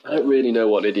 I don't really know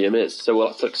what an idiom is, so we'll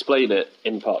have to explain it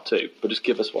in part 2. But just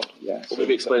give us one. Yeah. Or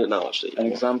maybe explain it now, actually. An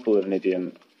example of an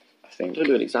idiom, I think. Don't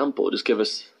do an example. Just give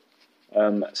us.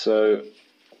 So,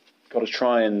 got to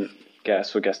try and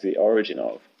guess the origin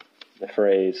of the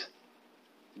phrase.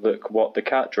 Look what the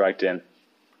cat dragged in.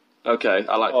 Okay,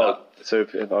 I like that. So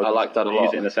if I like that a lot.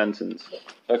 Use it in a sentence.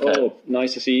 Okay. Oh,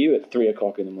 nice to see you at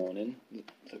 3:00 in the morning.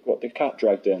 Look what the cat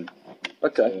dragged in.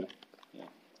 Okay.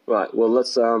 Right. Well,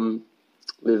 let's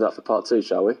leave that for part 2,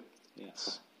 shall we?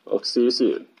 Yes. I'll see you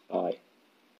soon. Bye.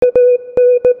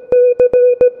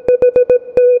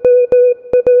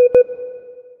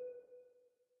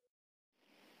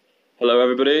 Hello,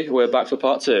 everybody. We're back for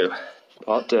part 2.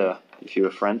 Part deux. If you were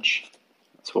French,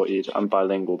 that's what you'd. I'm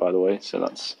bilingual, by the way, so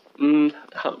that's.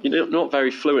 You're not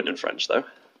very fluent in French, though.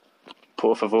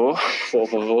 Por favor. Por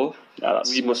favor. Yeah,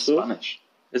 that's Oui, monsieur. Spanish.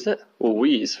 Is it? Well,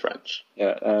 oui is French.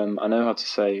 Yeah. I know how to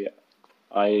say.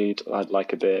 I'd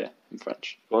like a beer in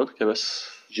French. Go on, give us.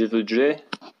 Je voudrais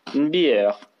une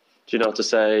bière. Do you know how to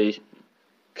say,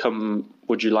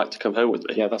 would you like to come home with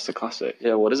me? Yeah, that's the classic.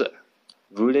 Yeah, what is it?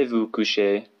 Voulez-vous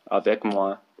coucher avec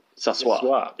moi?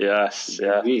 S'asseoir. Yes,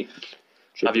 yeah. Oui.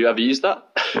 Have you ever used that?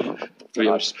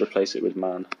 I'll just replace it with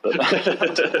man. But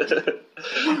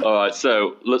all right,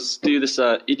 so let's do this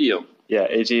idiom. yeah,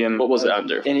 idiom. What was it,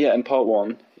 Andrew? In part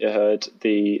 1, you heard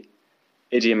the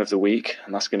idiom of the week,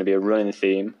 and that's going to be a running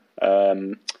theme.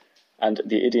 And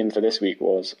the idiom for this week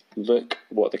was, look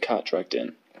what the cat dragged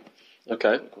in.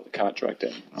 Okay. Look what the cat dragged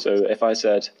in. So if I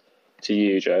said to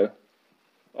you, Joe,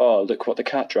 oh, look what the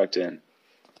cat dragged in,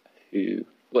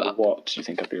 what do you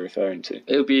think I'd be referring to?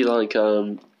 It would be like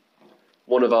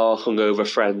one of our hungover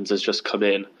friends has just come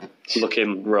in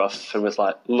looking rough and was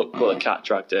like, look what the cat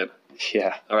dragged in.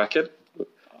 Yeah. I reckon.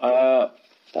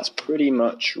 That's pretty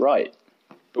much right.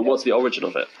 But what's the origin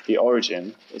of it? The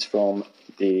origin is from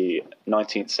the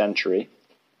 19th century.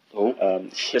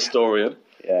 Historian.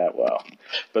 Yeah, well.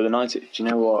 But do you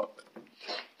know what?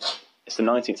 It's the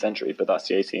 19th century, but that's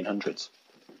the 1800s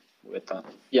with that.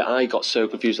 Yeah, I got so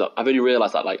confused. I've only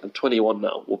realised that, I'm 21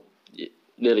 now, well,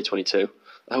 nearly 22.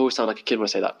 I always sound like a kid when I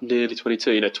say that, nearly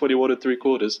 22, 21 and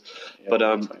 3/4. Yeah, but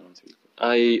 21,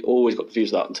 I always got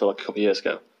confused with that until a couple of years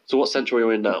ago. So what century are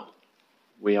we in now?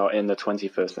 We are in the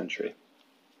 21st century.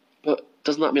 But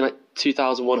doesn't that mean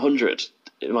 2100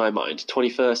 in my mind?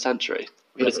 21st century.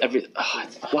 But it's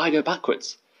why go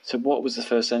backwards? So what was the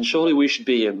first century? Surely we should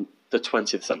be in the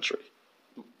 20th century.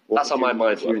 That's how my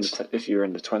mind works. If you were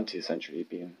in the 20th century, you'd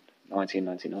be in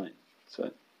 1999.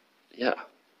 So yeah,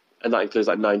 and that includes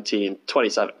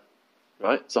 1927,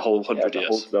 right? It's a whole 100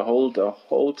 years. The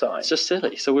whole time. It's just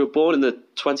silly. So we were born in the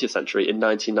 20th century in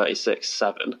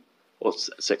 1996-7, or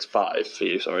 65 for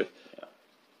you, sorry. Yeah.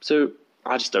 So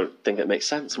I just don't think it makes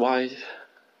sense. Why?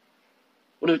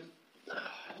 I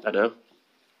don't know.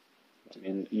 I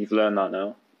mean, you've learned that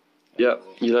now. Yeah,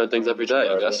 you learn things every day,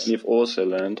 I guess. You've also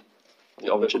learned the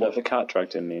origin what of the cat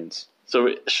dragged in means.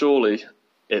 So surely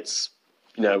it's,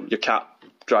 your cat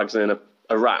drags in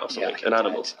a rat or something, an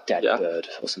animal. Dead bird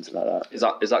or something like that.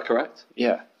 Is that correct?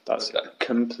 Yeah, that's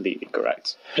completely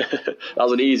correct. That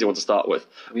was an easy one to start with.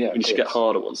 Yeah, we should get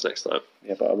harder ones next time.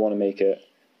 Yeah, but I want to make it.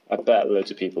 I bet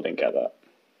loads of people didn't get that.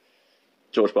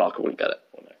 George Barker wouldn't get it.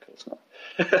 Well, no, of course not.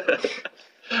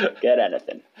 Get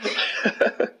anything.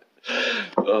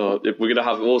 We're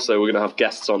gonna have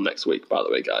guests on next week, by the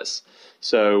way, guys.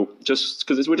 So just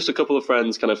because we're just a couple of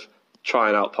friends, kind of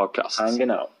trying out podcasts,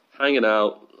 hanging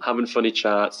out, having funny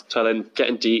chats,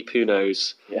 getting deep. Who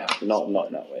knows? Yeah, not in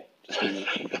that way. Just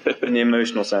in the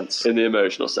emotional sense. In the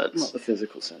emotional sense, not the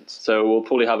physical sense. So we'll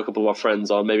probably have a couple of our friends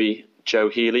on. Maybe Joe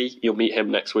Healy. You'll meet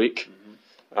him next week,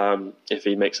 if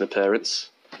he makes an appearance.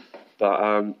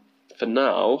 But for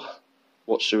now,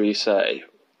 what should we say?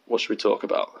 What should we talk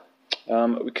about?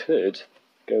 We could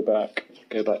go back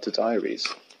to diaries.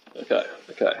 Okay.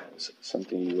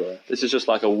 Something you. This is just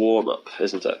like a warm up,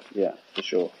 isn't it? Yeah, for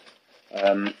sure.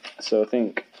 So I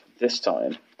think this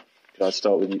time, could I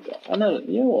start with you? Oh no,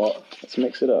 you know what? Let's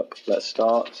mix it up. Let's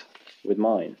start with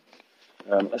mine.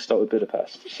 Let's start with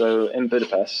Budapest. So in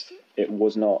Budapest, it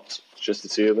was not just the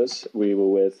two of us. We were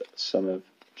with some of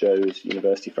Joe's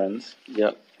university friends.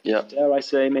 Yeah. Dare I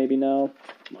say, maybe now,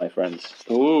 my friends.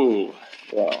 Ooh.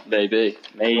 Well, maybe.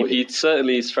 Well, he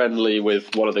certainly is friendly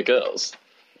with one of the girls.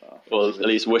 Or at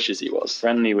least wishes he was.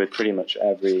 Friendly with pretty much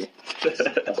every.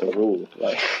 That's a rule.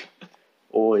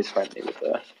 Always friendly with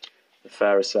her.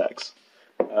 fairer sex.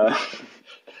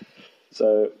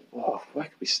 So, where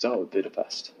could we start with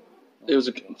Budapest? It was.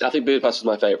 I think Budapest was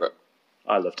my favourite.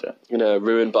 I loved it. You know,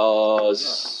 ruined bars,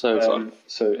 so fun.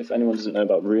 So if anyone doesn't know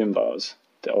about ruin bars,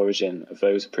 the origin of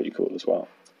those are pretty cool as well.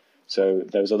 So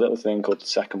there was a little thing called the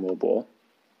Second World War.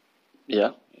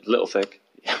 Yeah, little thing.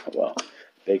 Yeah, well,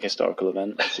 big historical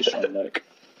event. Just trying to look.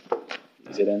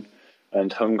 Is it in?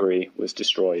 And Hungary was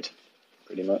destroyed,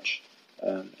 pretty much,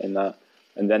 in that.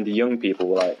 And then the young people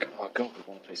were like, "Oh God, we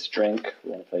want a place to drink.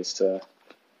 We want a place to,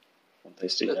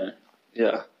 you know,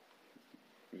 Yeah.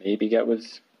 maybe get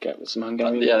with some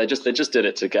Hungarian." Yeah, they just did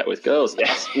it to get with girls.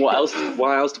 Yes. What else?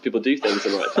 Why else do people do things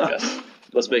in life? I guess.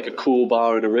 Let's make a cool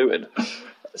bar in a ruin.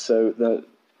 So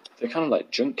they're kind of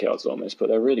like junkyards almost, but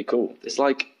they're really cool. It's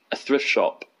like a thrift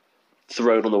shop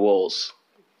thrown on the walls.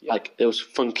 Yeah. Like it was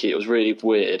funky. It was really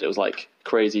weird. It was like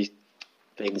crazy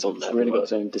things on there. It's really got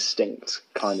its own distinct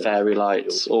kind of fairy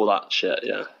lights, all that shit.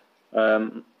 Yeah.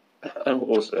 And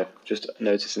also, just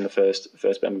noticing the first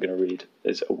bit I'm going to read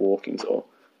is a walking tour.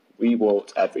 We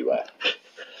walked everywhere.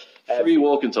 Free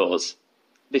walking tours.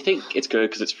 They think it's good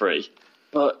because it's free,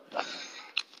 but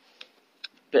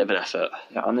bit of an effort.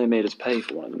 Yeah, and they made us pay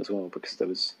for one of them as well because there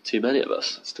was. Too many of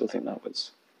us. I still think that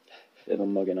was a bit of a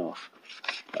mugging off.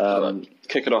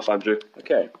 Kick it off, Andrew.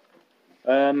 Okay.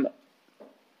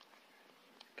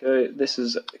 Okay, this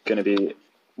is going to be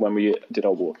when we did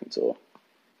our walking tour.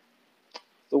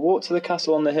 The walk to the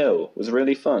castle on the hill was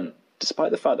really fun,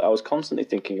 despite the fact that I was constantly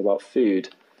thinking about food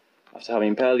after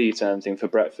having barely eaten anything for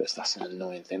breakfast. That's an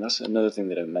annoying thing. That's another thing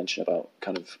they don't mention about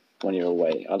kind of when you're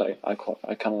away. I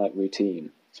kind of like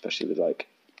routine, especially with like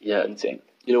eating.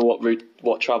 You know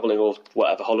what travelling or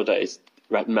whatever holidays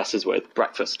messes with?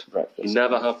 Breakfast. You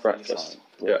never have breakfast.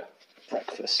 Yeah.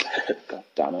 Breakfast. God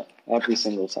damn it. Every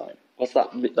single time. What's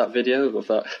that video of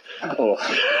that? Oh.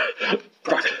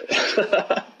 Breakfast.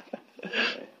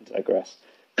 Okay, digress.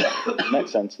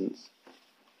 Next sentence.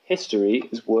 History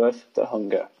is worth the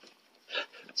hunger.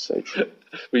 So true.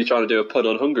 Were you trying to do a pun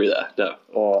on Hungary there? No.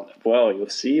 Or, well, you'll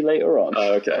see later on.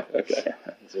 Oh, okay.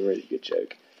 It's a really good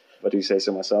joke. If I do say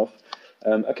so myself.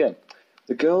 Okay.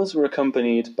 The girls were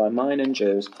accompanied by mine and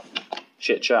Joe's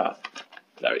chit chat.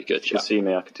 Very good. You see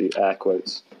me, I could do air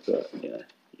quotes, but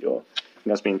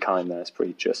that's being kind there. It's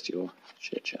pretty just your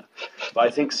chit chat. But I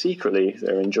think secretly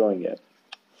they're enjoying it.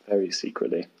 Very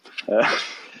secretly.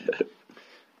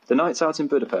 The nights out in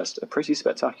Budapest are pretty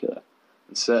spectacular,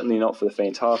 and certainly not for the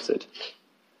faint-hearted.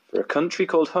 For a country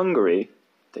called Hungary,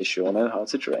 they sure know how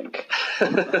to drink.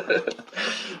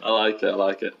 I like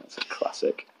it. That's a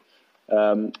classic.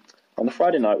 On the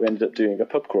Friday night, we ended up doing a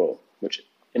pub crawl, which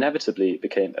inevitably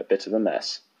became a bit of a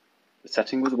mess. The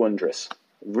setting was wondrous.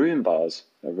 Ruin bars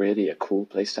are really a cool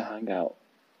place to hang out.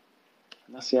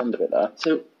 And that's the end of it there.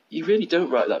 So you really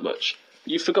don't write that much.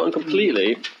 You've forgotten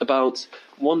completely about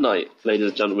one night, ladies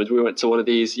and gentlemen. We went to one of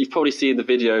these. You've probably seen the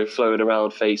video flowing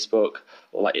around Facebook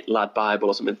or like Lad Bible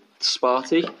or something.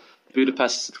 Sparty.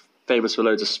 Budapest is famous for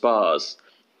loads of spas.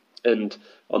 And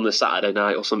on the Saturday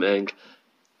night or something,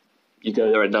 you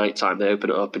go there at night time. They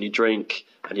open it up and you drink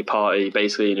and you party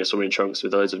basically in your swimming trunks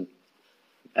with loads of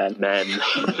men,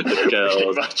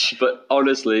 girls. But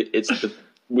honestly,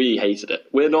 we hated it.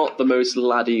 We're not the most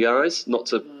laddie guys. Not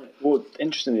to. Well,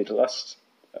 interestingly,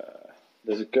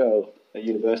 there's a girl at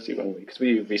university when because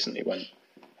we recently went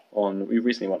on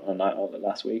a night out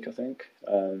last week, I think.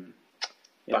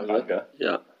 Bangor.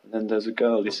 Yeah. And then there's a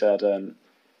girl who said,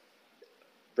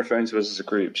 referring to us as a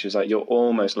group, she was like, "You're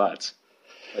almost lads."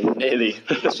 Like, nearly.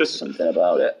 There's just something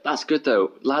about it. That's good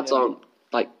though. Lads aren't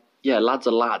like lads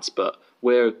are lads, but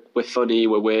we're funny,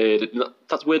 we're weird.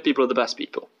 That's weird people are the best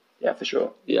people. Yeah, for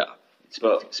sure. Yeah.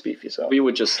 Speak for yourself. We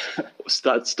were just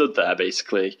stood there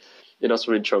basically in our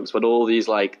swimming trunks when all these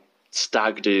like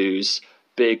stag doos,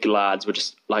 big lads were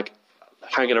just like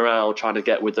hanging around trying to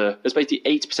get with it was basically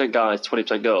 80% guys,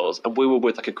 20% girls, and we were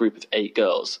with like a group of 8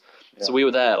 girls. Yeah. So we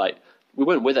were there like we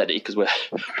weren't with any because we're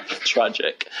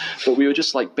tragic, but we were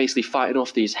just like basically fighting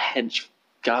off these hench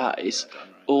guys,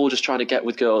 all just trying to get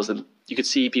with girls, and you could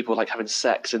see people like having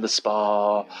sex in the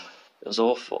spa. It was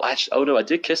awful. I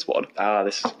did kiss one. Ah,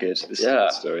 this is good. This is a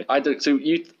good story. I did. So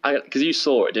because you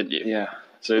saw it, didn't you? Yeah.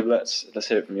 So let's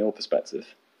hear it from your perspective.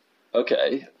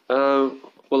 Okay. Well,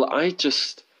 it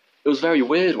was a very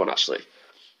weird one actually.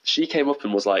 She came up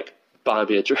and was like, "Buy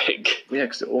me a drink." Yeah,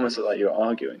 because it almost looked like you were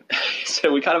arguing.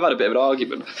 So we kind of had a bit of an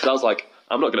argument. And I was like,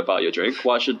 "I'm not going to buy you a drink.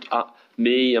 Why should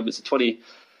me? It's a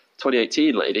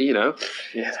 2018 lady, you know,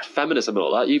 yeah, feminism and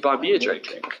all that. You buy me a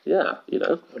drink. Yeah, you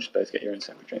know. We'll just both get your own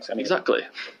separate drinks anyway. Exactly.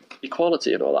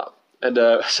 Equality and all that.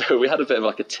 And so we had a bit of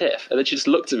like a tiff, and then she just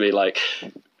looked at me like,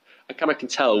 I kind of can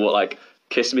tell what like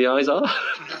kiss me eyes are.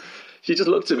 She just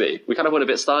looked at me. We kind of went a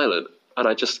bit silent, and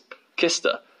I just kissed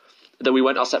her. And then we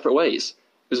went our separate ways.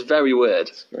 It was very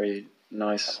weird. Very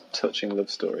nice, touching love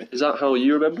story. Is that how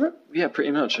you remember it? Yeah,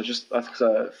 pretty much. I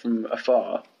thought from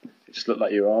afar, it just looked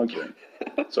like you were arguing.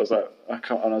 So I was like, I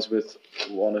can't. And I was with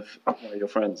one of your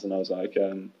friends, and I was like,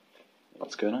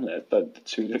 what's going on there? But the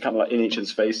two, they're kind of like in each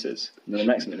other's faces. And then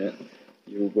the next minute,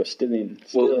 you were still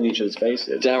in each other's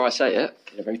faces. Dare I say it?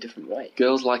 In a very different way.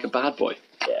 Girls like a bad boy.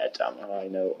 Yeah, damn, I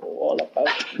know all about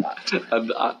that.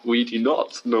 And we do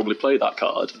not normally play that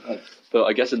card. No. But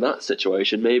I guess in that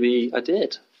situation, maybe I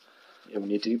did. Yeah, when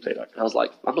you do play that I card. was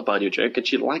like, I'm not buying you a drink, and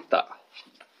she liked that.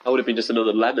 I would have been just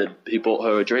another lemon who bought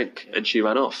her a drink, and she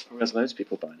ran off. There's loads of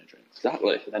people buying her drinks.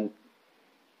 Exactly.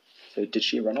 So did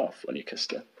she run off when you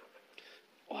kissed her?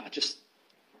 Well,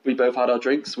 we both had our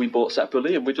drinks, we bought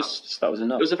separately, and we just... So that was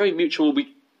enough. It was a very mutual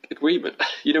agreement.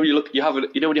 You know, when you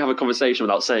have a conversation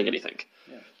without saying anything.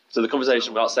 Yeah. So the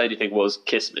conversation without saying anything was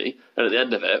kiss me, and at the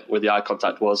end of it, where the eye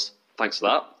contact was thanks for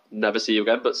that, never see you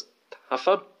again, but have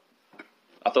fun.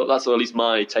 I thought that's at least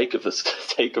my take of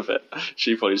it.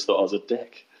 She probably just thought I was a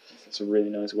dick. That's a really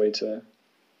nice way to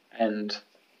end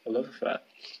a love affair.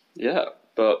 Yeah,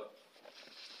 but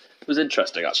it was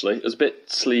interesting actually. It was a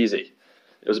bit sleazy.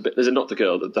 It was a bit. There's not the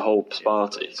girl, the whole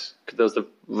party. There was the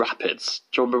rapids.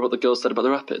 Do you remember what the girl said about the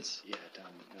rapids? Yeah, damn.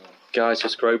 No. Guys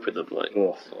just groping them like.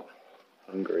 Oh,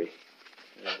 hungry.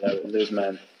 Yeah, those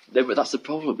men. But that's the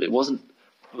problem. It wasn't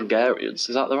Hungarians.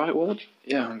 Is that the right word?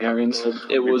 Yeah, Hungarians.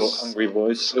 It was hungry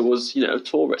boys. It was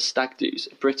tourist stag do's,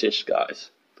 British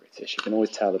guys. British. You can always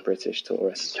tell the British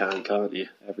tourists Can't you?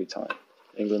 every time.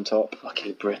 England top.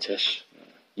 Fucking British.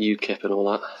 UKIP and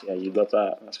all that. Yeah, you love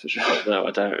that. That's for sure. No,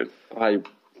 I don't. I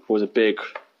was a big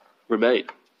Remain.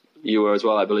 You were as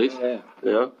well, I believe. Yeah.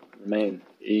 Yeah. Remain.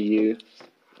 EU.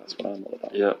 That's what I'm all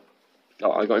about. Yeah.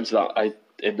 I got into that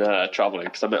in travelling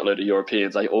because I met a load of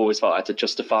Europeans. I always felt I had to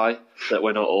justify that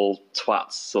we're not all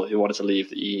twats or who wanted to leave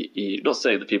the EU. Not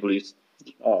saying that people who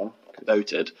Oh,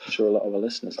 voted. I'm sure a lot of our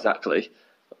listeners are. Exactly.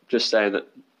 Just saying that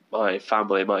my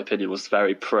family, in my opinion, was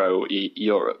very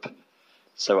pro-Europe.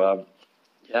 So,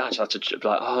 I just had to be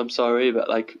like, oh, I'm sorry, but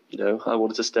I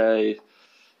wanted to stay,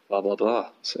 blah, blah, blah.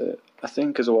 So I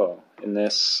think as well, in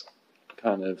this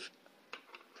kind of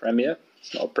premiere,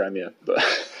 it's not a premiere, but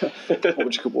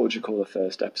what would you call the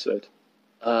first episode?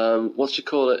 What do you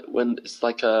call it when it's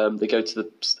like they go to the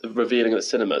revealing at the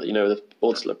cinema, the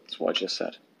audience? That's what I just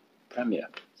said. Premiere.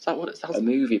 Is that what it sounds A like?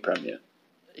 movie premiere.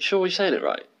 You sure you're saying it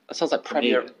right? That sounds like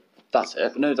premiere. Premiere. That's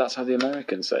it. No, that's how the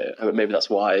Americans say it. Oh, but maybe that's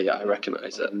why I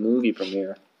recognise it. A movie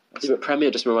premiere. That's Yeah, but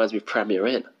premiere just reminds me of Premier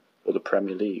Inn. or the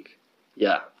Premier League.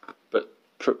 Yeah. But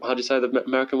how do you say the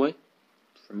American way?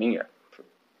 Premiere.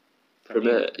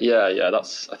 Premiere. Yeah,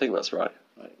 I think that's right.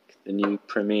 Like the new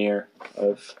premiere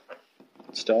of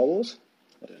Star Wars?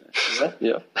 I don't know.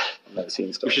 Yeah. I've never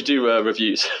seen Star We should do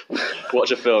reviews.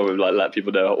 Watch a film and let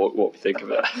people know what we think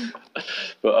of it.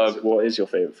 But Wars. What is your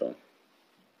favourite film?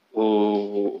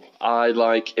 I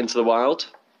like Into the Wild.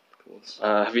 Of course.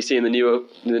 Have you seen the newer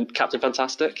Captain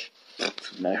Fantastic?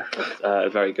 No.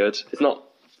 Very good. It's not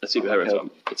a superhero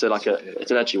film. It's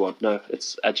it's an edgy one. No,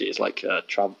 it's edgy. It's like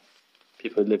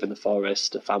people who live in the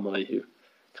forest, a family who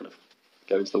kind of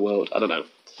go into the world. I don't know.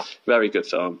 Very good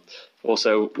film.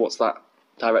 Also, what's that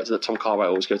director that Tom Cartwright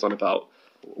always goes on about?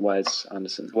 Wes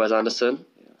Anderson. Wes Anderson.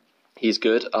 Yeah. He's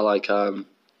good. I like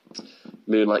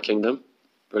Moonlight Kingdom.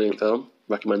 Brilliant film.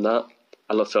 Recommend that.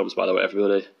 I love films, by the way,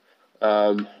 everybody.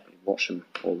 Watch them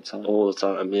all the time. All the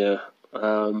time, yeah.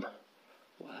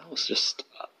 What else?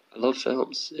 I love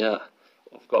films, yeah.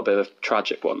 I've got a bit of a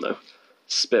tragic one, though.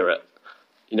 Spirit.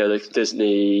 The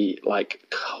Disney,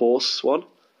 horse one?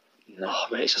 No. Oh,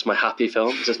 mate, it's just my happy film.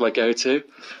 It's just my go-to,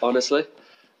 honestly.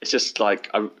 It's just me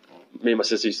and my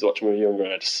sister used to watch when we were younger,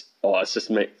 and it just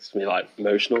makes me,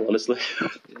 emotional, honestly.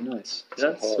 Really nice.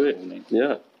 Yeah, It's a sweet. heartwarming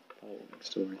Yeah,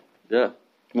 story. yeah.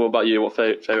 What about you? What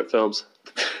favourite films?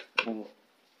 Well,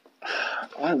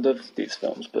 I love these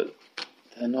films, but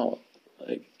they're not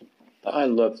I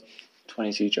love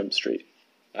 22 Jump Street.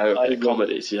 Oh, I love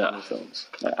comedies, yeah. Films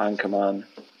like Anchorman.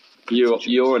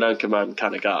 You're an Anchorman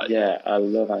kind of guy. Yeah, I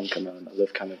love Anchorman. I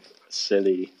love kind of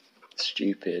silly,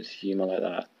 stupid humour like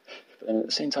that. But then at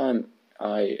the same time,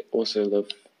 I also love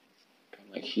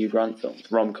kind of Hugh Grant films,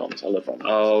 rom-coms. I love rom-coms.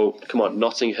 Oh, come on,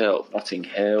 Notting Hill. Notting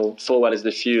Hill. Four Weddings and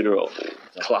a Funeral.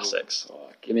 Classics. Oh,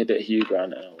 give me a bit of Hugh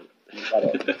Grant and I'll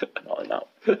eat that up. Not in that.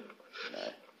 No.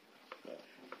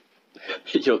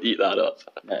 You'll eat that up.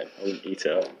 No, I wouldn't eat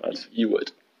it up. You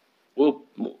would. Well,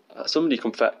 somebody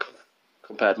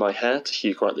compared my hair to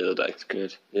Hugh Grant the other day. It's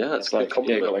good. Yeah, it's It's like like, a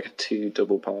compliment. got like a 2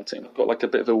 double parting. I've got like a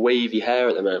bit of a wavy hair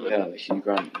at the moment. Yeah, like Hugh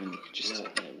Grant, and you could just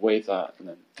wave that, and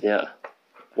then Yeah.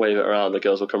 Wave it around, the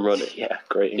girls will come running. yeah,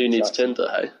 great. Who needs interaction.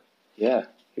 Tinder, hey? Yeah,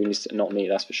 who needs to, not me,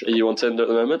 that's for sure. Are you on Tinder at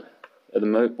the moment? At the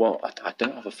moment, well, I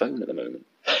don't have a phone at the moment.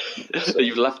 So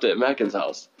you've left it at Megan's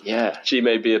house. Yeah, She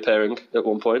may be appearing at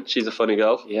one point. She's a funny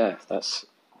girl. yeah, that's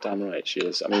damn right she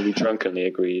is. I mean, we drunkenly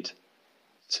agreed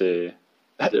to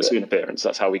Do it. an appearance.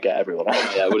 That's how we get everyone on.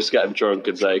 Yeah, we'll just get him drunk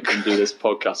and say, come do this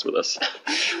podcast with us.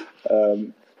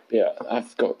 Yeah,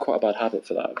 I've got quite a bad habit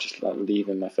for that, of just like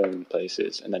leaving my phone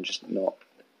places and then just not.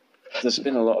 There's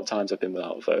been a lot of times I've been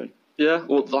without a phone. Yeah,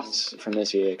 well, that's From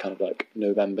this year, kind of like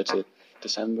November to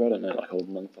December, I don't know, like a whole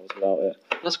month I was without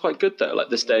it. quite good though. Like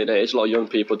this day and age, a lot of young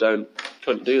people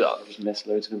couldn't do that. I just missed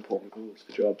loads of important calls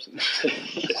for jobs.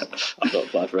 I've not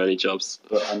applied for any jobs.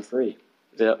 But I'm free.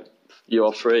 Yeah, you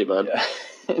are free, man. Yeah.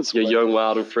 It's You're quite- young,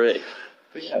 wild, and free.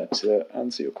 But yeah, to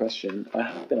answer your question, I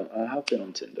have been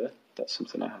on Tinder. That's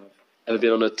something I have. Ever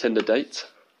been on a Tinder date?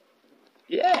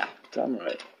 Yeah, damn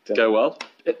right. Go well.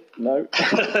 No.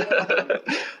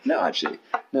 No, actually,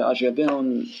 I've been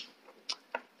on.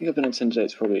 I think I've been on Tinder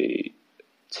dates probably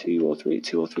two or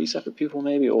three separate people,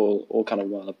 maybe, all kind of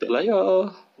while I've been. Player.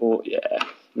 Or yeah,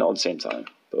 not at the same time,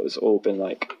 but it's all been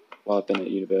like while I've been at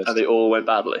university. And they all went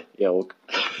badly. Yeah, all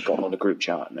got on a group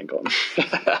chat and then got.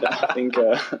 I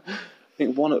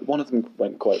think one of them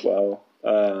went quite well.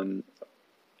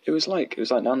 It was like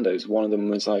Nando's. One of them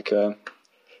was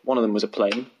a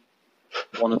plain.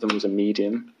 One of them was a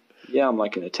medium. Yeah, I'm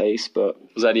liking the taste, but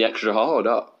Was there any extra hot or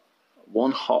not?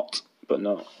 one hot, but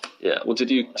not. Yeah. Well, did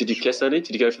you kiss any?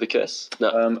 Did you go for the kiss?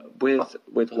 No.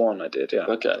 With one I did, yeah.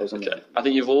 Okay. I was on Okay. I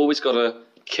think you've always got to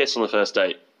kiss on the first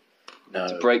date No,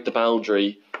 to break the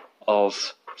boundary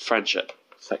of friendship.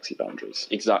 sexy boundaries.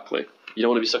 Exactly. You don't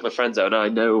want to be stuck in the friend zone. I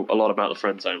know a lot about the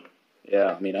friend zone.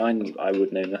 Yeah, I mean, I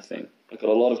would know nothing. I've got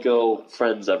a lot of girl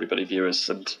friends, everybody, viewers,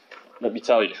 and let me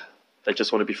tell you, they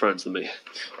just want to be friends with me.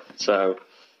 So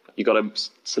you got to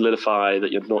solidify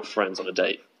that you're not friends on a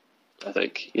date. I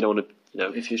think you don't want to,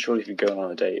 If you're going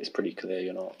on a date, it's pretty clear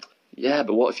you're not. Yeah,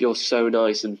 but what if you're so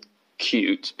nice and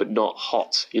cute but not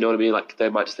hot? You know what I mean? Like they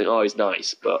might just think, oh, he's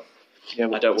nice, but Yeah,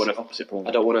 I don't want to. Opposite problem.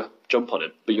 I don't want to jump on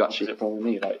him. But you actually, Opposite problem with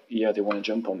me. Like, yeah, they want to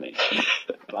jump on me,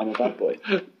 but I'm a bad boy.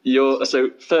 you're so.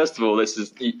 First of all,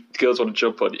 girls want to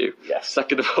jump on you. Yes.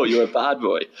 Second of all, you're a bad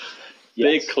boy.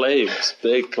 Yes. Big claims.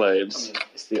 Big claims.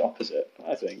 It's the opposite,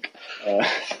 I think.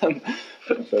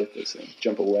 Both those things.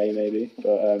 Jump away, maybe.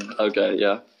 But Okay,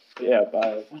 yeah. yeah,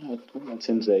 but when I'm on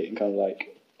Tinder date and kind of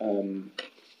like, January,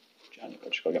 I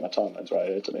just got to get my timelines right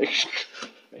here to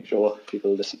make sure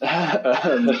people listen.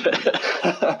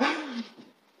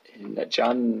 In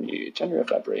January or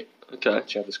February, Okay.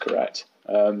 whichever's correct.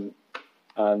 And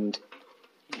have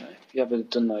you ever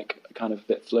done like a kind of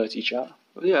bit flirty chat?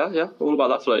 Yeah. All about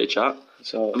that flirty chat.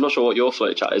 So I'm not sure what your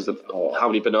flirty chat is. How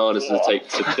many bananas does it take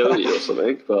to kill you or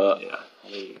something? But yeah,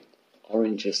 I mean,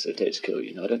 oranges that takes kill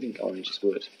you. No, I don't think oranges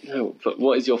would. no. But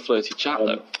what is your flirty chat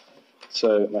though?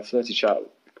 So my flirty chat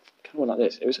kind of went like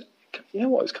this. It was, you know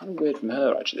what? It was kind of weird from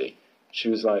her actually. She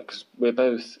was like, cause we're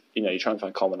both, you try and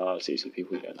find commonalities with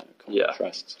people you don't know, common Yeah.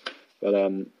 interests.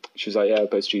 But she was like, yeah, we're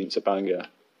both students at Bangor.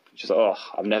 She's like, oh,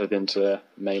 I've never been to the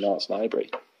Main Arts Library.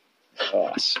 Oh,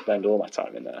 I spend all my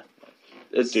time in there,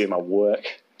 It's doing my work,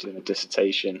 doing a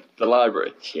dissertation. the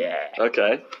library. Yeah.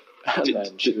 Okay. And Did-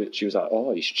 then she was like,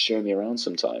 oh, you should show me around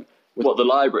sometime. What, the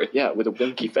library? Yeah, with a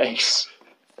winky face.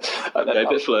 And Okay, a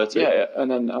bit flirty. Yeah,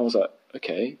 and then I was like,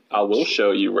 okay, I will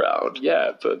show you round.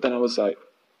 yeah, but then I was like,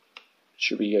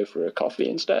 should we go for a coffee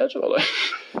instead, or like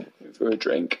for a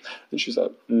drink? And she was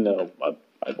like, no,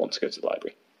 I want to go to the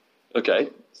library. Okay.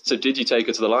 So did you take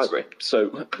her to the library?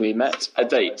 So we met. A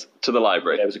date to the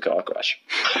library? There was a car crash.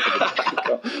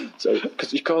 So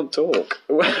because you can't talk.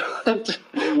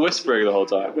 Whispering the whole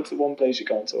time. Went to the one place you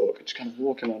can't talk, and just kind of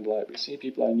walking around the library, seeing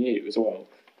people I knew as well,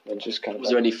 and just kind of. Was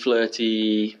there any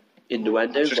flirty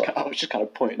innuendos? I was just kind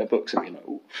of pointing at books and being like,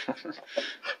 "Ooh,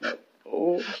 like,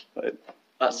 oh." Like,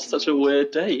 That's such a weird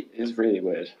date. it was really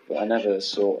weird, but I never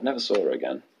saw her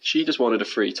again. She just wanted a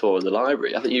free tour of the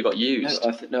library. I think you got used.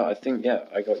 I think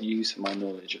I got used for my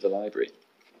knowledge of the library.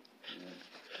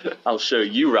 I'll show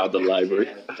you around the library.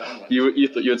 You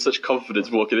thought you had such confidence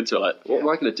walking into it, like, what am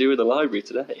I going to do in the library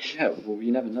today? Yeah, well,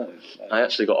 you never know. Like, I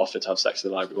actually got offered to have sex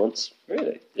in the library once.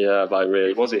 really? Yeah, by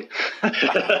Ray. Was he?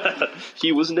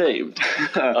 He was named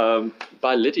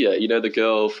by Lydia. You know, the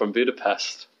girl from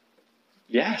Budapest.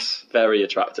 Yes. Very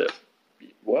attractive.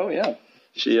 Well, yeah.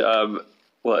 She,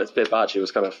 well, it's a bit bad. She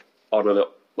was kind of on and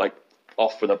up, like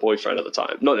off with her boyfriend at the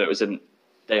time. No, it was in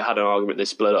they had an argument, they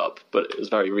split up, but it was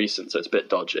very recent, so it's a bit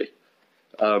dodgy.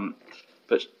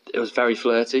 But it was very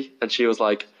flirty, and she was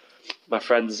like, my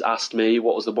friends asked me,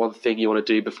 what was the one thing you want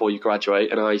to do before you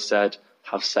graduate? And I said,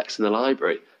 have sex in the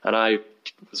library. And I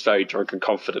was very drunk and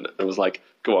confident and was like,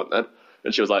 go on then.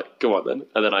 And she was like, go on then.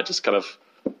 And then I just kind of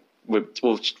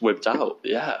whipped out.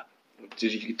 Yeah.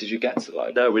 Did you get to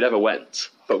like? No, we never went.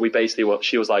 But we basically,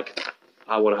 she was like,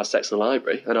 I want to have sex in the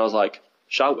library. And I was like,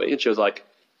 shall we? And she was like,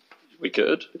 we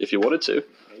could if you wanted to.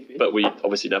 Maybe. But we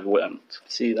obviously never went.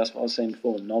 See, that's what I was saying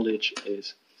before. Knowledge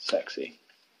is sexy.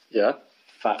 Yeah.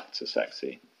 Facts are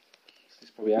sexy.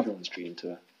 It's probably everyone's dream to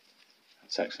have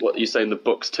sex. What, you're saying the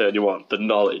books turn you on? The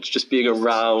knowledge? Just being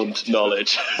around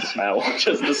knowledge. Smell.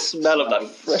 Just the smell of that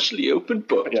freshly opened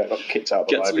book. Yeah, I got kicked out of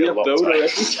the Gets me library a a lot of boner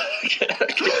times. every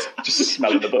time. Just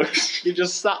smelling the books. You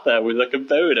just sat there with like a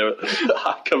boner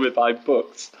coming by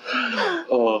books.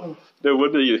 Oh, no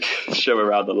wonder you show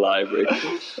around the library.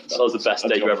 That was the best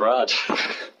day you ever had.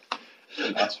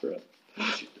 Didn't ask for it.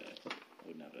 I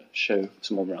would never show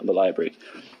someone around the library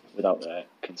without their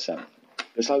consent.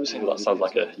 It's like That sounds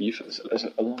like a euphemism.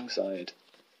 alongside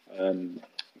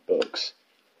books,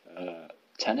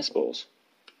 tennis balls.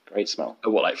 Great smell. Oh,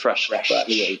 what, like fresh? Fresh.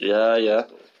 Yeah, yeah.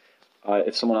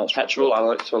 If someone else Petrol, I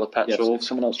like the smell of Yeah, petrol. if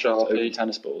someone else tries to Sharpie. open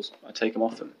tennis balls, I take them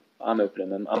off them. I'm opening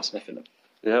them. I'm sniffing them.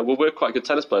 Yeah, well, we're quite good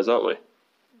tennis players, aren't we?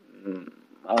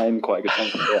 I'm quite a good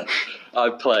tennis player. I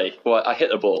play. Well, I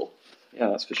hit a ball. Yeah,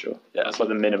 that's for sure. Yeah. That's like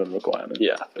the minimum requirement.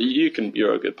 Yeah, but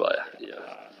you're a good player. Yeah.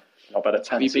 Not bad at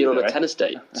Have you tennis. been on either, a eh? tennis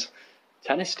date?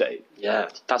 Tennis date? Yeah,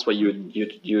 that's where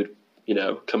you'd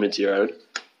come into your own.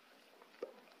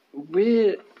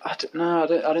 I don't know. I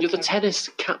don't You're the think tennis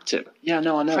captain, yeah,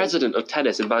 no, I know. president of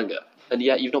tennis in Bangor, and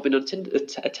yet you've not been on a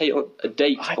date on the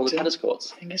don't- tennis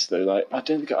courts. The thing is, though, like, I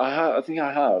don't think I have. I think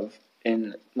I have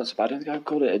in not so bad. I don't think I've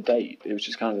called it a date. It was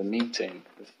just kind of a meeting.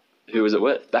 Who was it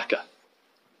with? Becca.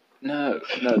 No,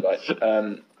 like,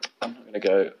 I'm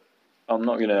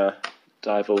not gonna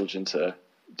divulge into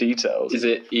details. Is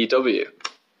it EW?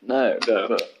 No, No.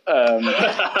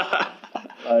 but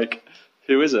like,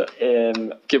 Who is it?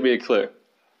 Give me a clue.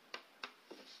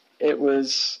 it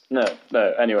was no.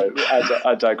 Anyway,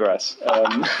 I digress.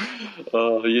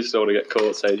 Oh, you just don't want to get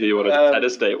caught saying who you want a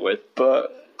tennis date with.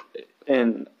 But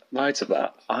in light of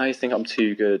that, I think I'm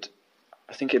too good.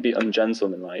 I think it'd be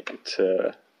ungentlemanlike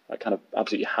to like kind of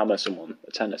absolutely hammer someone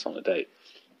at tennis on a date.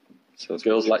 So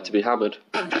Girls like to be hammered.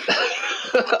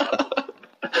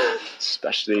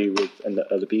 especially with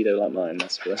a libido like mine.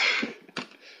 That's for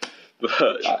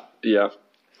But yeah,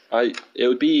 I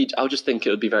would just think it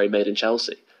would be very made in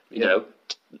Chelsea. You know,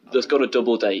 there's got a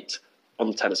double date on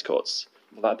the tennis courts.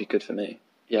 well, that'd be good for me.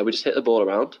 Yeah, we just hit the ball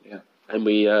around. Yeah. And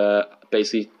we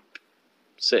basically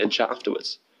sit and chat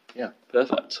afterwards. Yeah.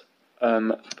 Perfect.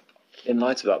 In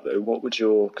light of that, though, what would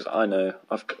your? Because I know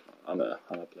I'm a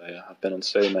player. I've been on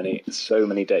so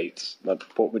many dates. Like,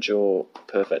 what would your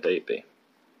perfect date be?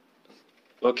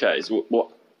 Okay, so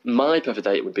what my perfect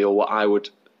date would be, or what I would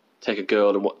take a girl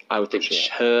and what I would think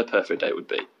her perfect date would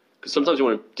be. Because sometimes you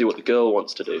want to do what the girl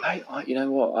wants to do. You know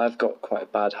what? I've got quite a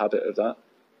bad habit of that.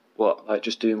 What? Like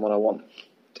just doing what I want.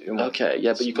 Okay,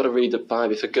 yeah, but you've got to read the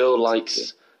vibe. If a girl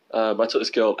likes... I took this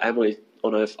girl, Emily,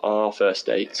 on our first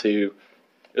date to...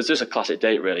 It was just a classic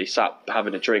date, really. Sat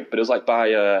having a drink, but it was like by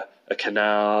a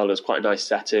canal. It was quite a nice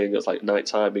setting. It was like night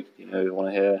time. You know,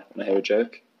 want to hear a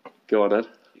joke? Go on, then.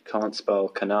 You can't spell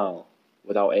canal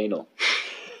without anal.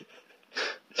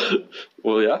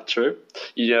 Well, yeah, true.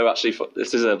 You know, actually,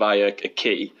 this is by a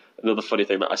key. Another funny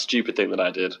thing, a stupid thing that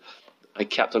I did. I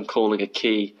kept on calling a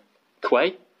key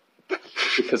Quay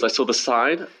because I saw the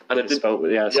sign and it It's spelled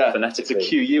phonetically. it's a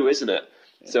QU, isn't it?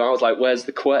 So I was like, "Where's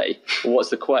the Quay? Well, what's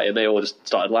the Quay?" And they all just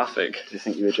started laughing. Do you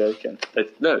think you were joking?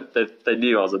 They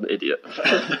knew I was an idiot.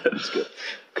 That's good.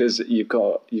 Because you've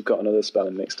got another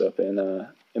spelling mixed up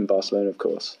in Barcelona, of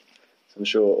course. So I'm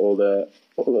sure all the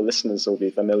listeners will be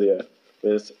familiar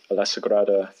with La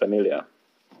Sagrada Familia,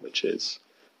 which is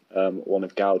one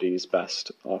of Gaudi's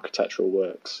best architectural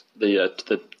works. The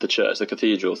church, the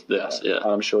cathedral. Yes, yeah.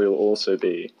 I'm sure you'll also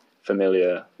be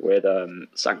familiar with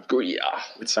Sangria.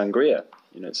 with sangria.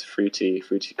 You know, it's a fruity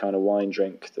kind of wine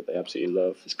drink that they absolutely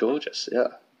love. It's gorgeous. Yeah.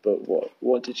 But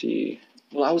what did you?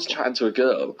 Well, I was chatting to a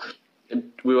girl,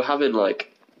 and we were having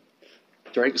like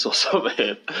drinks or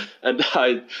something, and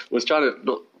I was trying to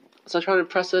not. Was I trying to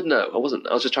impress her? No, I wasn't.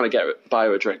 I was just trying to buy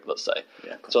her a drink. Let's say.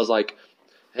 Yeah. So I was like,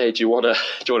 "Hey, do you want a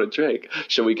drink?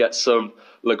 Shall we get some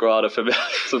Sagrada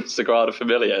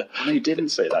Familia?" No, you didn't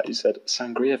say that. You said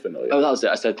sangria familia. Oh, that was it.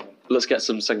 I said, "Let's get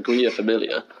some Sangria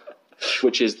Familia,"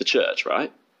 which is the church,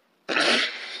 right?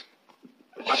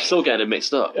 I'm still getting it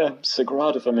mixed up. Yeah,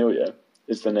 Sagrada Familia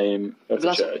is the name of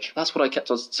the church. That's what I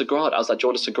kept on Sagrada. I was like, do you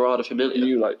want a Sagrada Familia?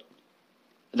 You like...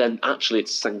 And then actually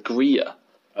it's Sangria.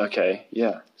 Okay,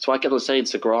 yeah. So I kept on saying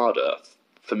Sagrada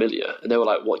Familia, and they were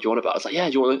like, "What do you want about?" I was like, "Yeah,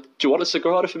 do you want a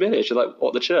Sagrada Familia?" She's like,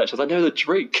 "What, the church?" I was like, "No, the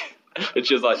drink." And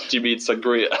she was like, "Do you mean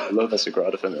sangria?" I love a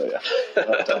Sagrada Familia.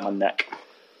 Right down my neck.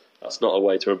 That's not a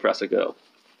way to impress a girl.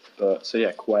 But so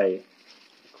yeah, Quay.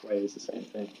 Quay is the same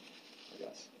thing, I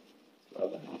guess.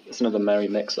 It's another merry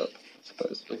mix-up, I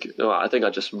suppose. No, I think I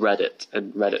just read it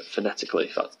phonetically,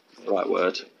 if that's the right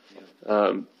word.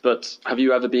 But have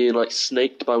you ever been like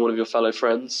snaked by one of your fellow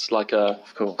friends? Like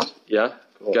Of course. Yeah?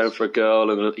 Of course. Going for a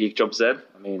girl and he jumps in?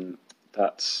 I mean,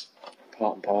 that's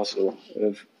part and parcel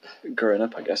of growing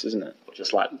up, I guess, isn't it?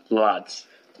 Just like lads.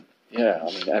 Yeah,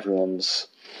 I mean, everyone's,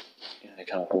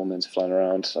 kind of hormones flying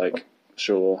around. Like,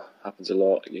 sure, happens a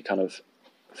lot. You kind of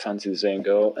fancy the same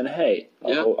girl, and hey,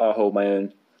 I'll hold my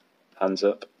own hands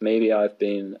up. Maybe I've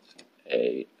been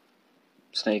a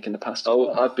snake in the past.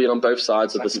 Oh, I've been on both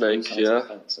sides of the snake, yeah.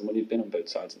 And when you've been on both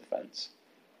sides of the fence,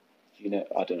 I don't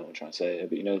know what I'm trying to say here,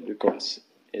 but the grass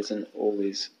isn't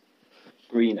always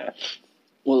greener.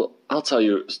 Well, I'll tell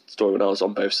you a story when I was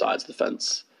on both sides of the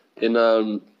fence. In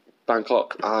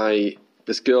Bangkok,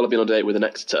 this girl I'd been on a date with in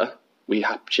Exeter. She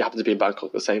happened to be in Bangkok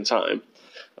at the same time.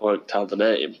 I won't tell the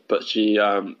name, but she,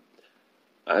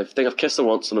 I think I've kissed her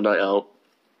once on a night out.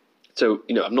 So,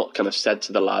 I've not kind of said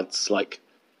to the lads, like,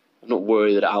 I'm not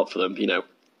worried it out for them,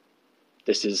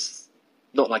 this is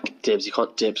not like dibs, you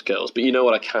can't dibs girls, but you know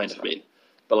what I kind of mean.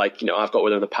 But like, I've got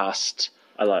with her in the past.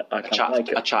 I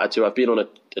chatted to her. I've been on a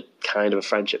kind of a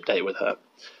friendship date with her.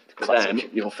 Classic,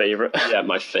 your favourite. Yeah,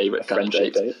 my favourite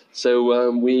friendship date.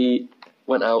 So we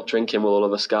went out drinking with all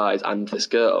of us guys and this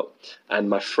girl, and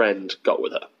my friend got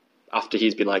with her after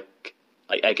he's been like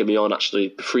egging me on actually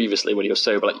previously when he was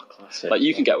sober. Like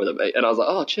you can get with her, mate. And I was like,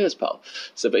 oh, cheers, pal.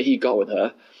 So, but he got with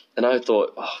her, and I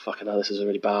thought, oh, fucking hell, this is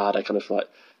really bad. I kind of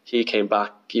he came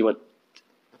back, he went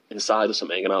inside or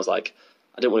something, and I was like,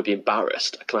 I didn't want to be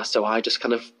embarrassed. So I just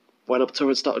kind of went up to her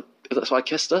and started. So I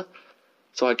kissed her.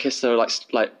 So I kissed her like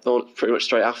pretty much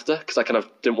straight after, because I kind of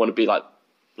didn't want to be like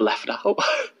left out.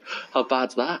 How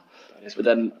bad's that? But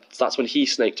then that's when he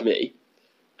snaked me,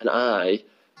 and I,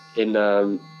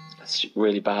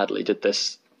 really badly did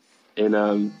this in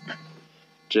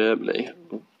Germany.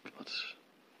 Oh, God.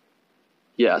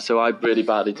 Yeah, so I really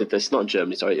badly did this. Not in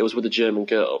Germany, sorry. It was with a German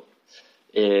girl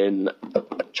in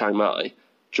Chiang Mai.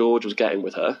 George was getting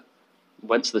with her,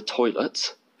 went to the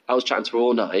toilet. I was chatting to her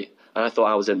all night, and I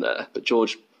thought I was in there. But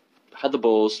George had the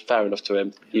balls, fair enough to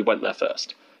him. He went there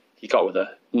first. He got with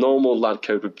her. Normal lad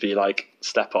code would be like,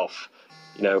 step off.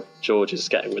 George is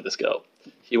getting with this girl.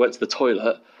 He went to the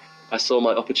toilet. I saw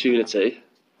my opportunity,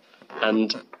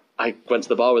 and I went to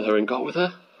the bar with her and got with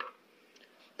her.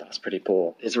 That's pretty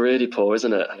poor. It's really poor,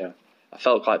 isn't it? Yeah. I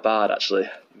felt quite bad, actually.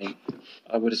 I mean,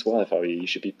 I would as well if I were you. You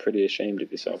should be pretty ashamed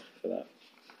of yourself for that.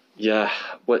 Yeah.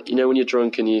 Well, when you're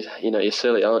drunk and you're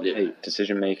silly, aren't you? Hey,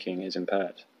 decision making is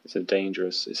impaired. It's a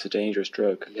dangerous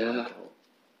drug. Yeah.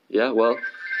 Yeah. Well.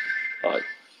 Right.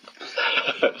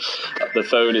 The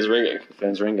phone is ringing. The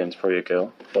phone's ringing. It's probably a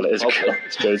girl. Well, it is a girl.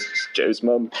 It's Joe's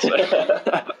mum. So.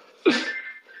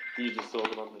 You just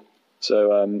talking on me.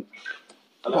 So,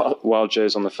 while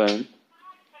Joe's on the phone.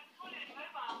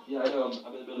 Yeah, I know.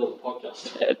 I'm in the middle of a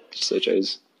podcast. Yeah, so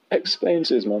Joe's explained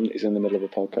to his mum that he's in the middle of a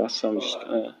podcast. So I'm just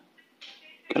gonna.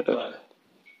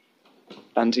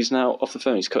 And he's now off the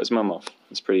phone. He's cut his mum off.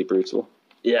 It's pretty brutal.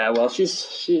 Yeah, well, she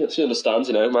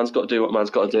understands. Man's got to do what man's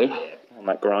got to do. On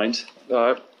that grind. All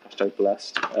right. Hashtag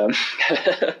blessed.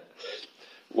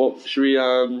 Well, should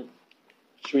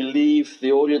we leave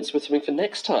the audience with something for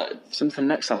next time? Something for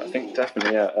next time, I think,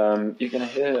 definitely, yeah. You're going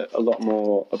to hear a lot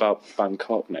more about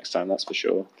Bangkok next time, that's for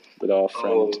sure, with our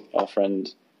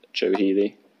friend Joe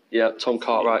Healy. Yeah, Tom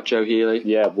Cartwright, Joe Healy.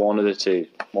 Yeah, one of the two,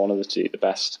 the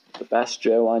best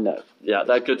Joe I know. Yeah,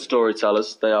 they're good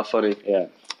storytellers. They are funny. Yeah.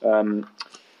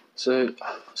 So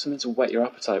something to whet your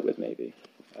appetite with, maybe.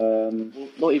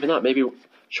 Not even that. Maybe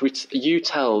should you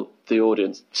tell the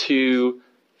audience 2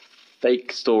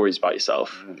 fake stories about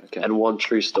yourself and 1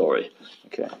 true story.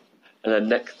 Okay. And then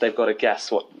next they've got to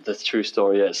guess what the true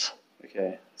story is.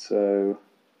 Okay. So,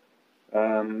 okay.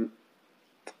 I'm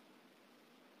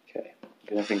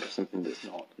going to think of something that's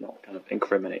not kind of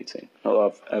incriminating. Not that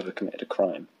I've ever committed a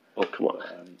crime. Oh, come on.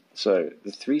 So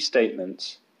the 3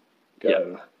 statements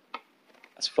go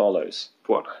as follows.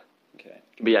 Go on. Okay.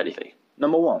 It can be anything.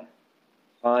 Number 1.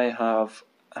 I have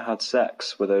had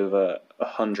sex with over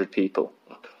 100 people.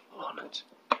 Oh, come on.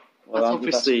 Well, that's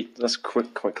obviously... That's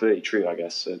quite clearly true, I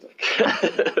guess. So,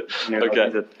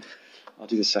 Okay. I'll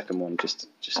do the second one just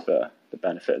for the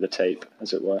benefit of the tape,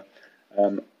 as it were.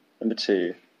 Number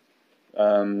 2.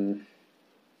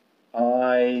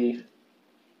 I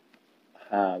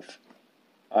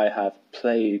have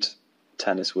played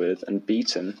tennis with and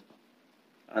beaten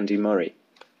Andy Murray.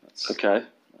 Okay.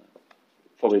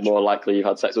 Probably more likely you've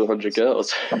had sex with 100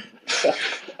 girls.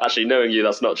 Actually, knowing you,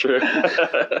 that's not true.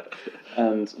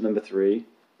 And number 3,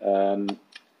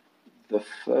 the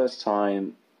first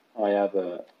time I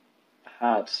ever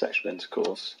had sexual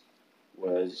intercourse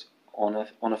was on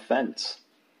a fence.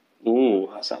 Ooh.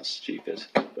 That sounds stupid,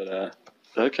 but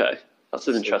Okay, that's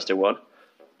an interesting one.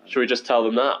 Should we just tell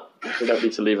them that? We don't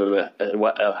need to leave them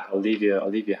I'll leave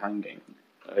you hanging.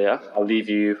 Oh, yeah? I'll leave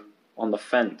you on the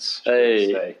fence.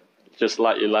 Hey, just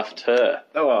like you left her.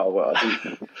 Oh well, I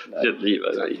didn't. You didn't leave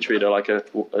her. You treat her like an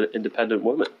independent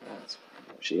woman.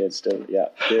 She is still, yeah,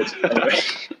 good. Anyway,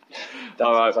 that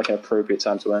sounds like an appropriate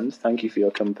time to end. Thank you for your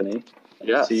company.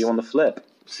 Yes. See you on the flip.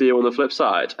 See you on the flip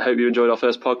side. I hope you enjoyed our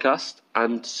first podcast,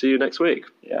 and see you next week.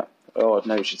 Yeah. Oh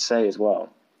no, we should say as well.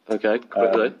 Okay,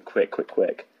 quickly.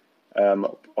 Quick.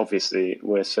 Obviously,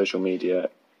 we're social media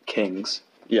kings.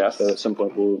 Yes. So at some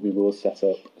point we will set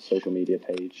up a social media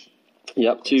page.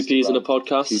 Yep, 2 Ps in a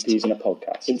podcast. 2 Ps in a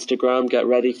podcast. Instagram, get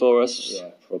ready for us.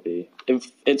 Yeah, probably.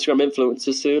 Instagram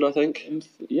influencers soon, I think.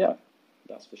 Yeah,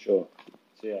 that's for sure.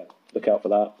 So yeah, look out for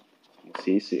that. We'll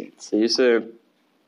see you soon. See you soon.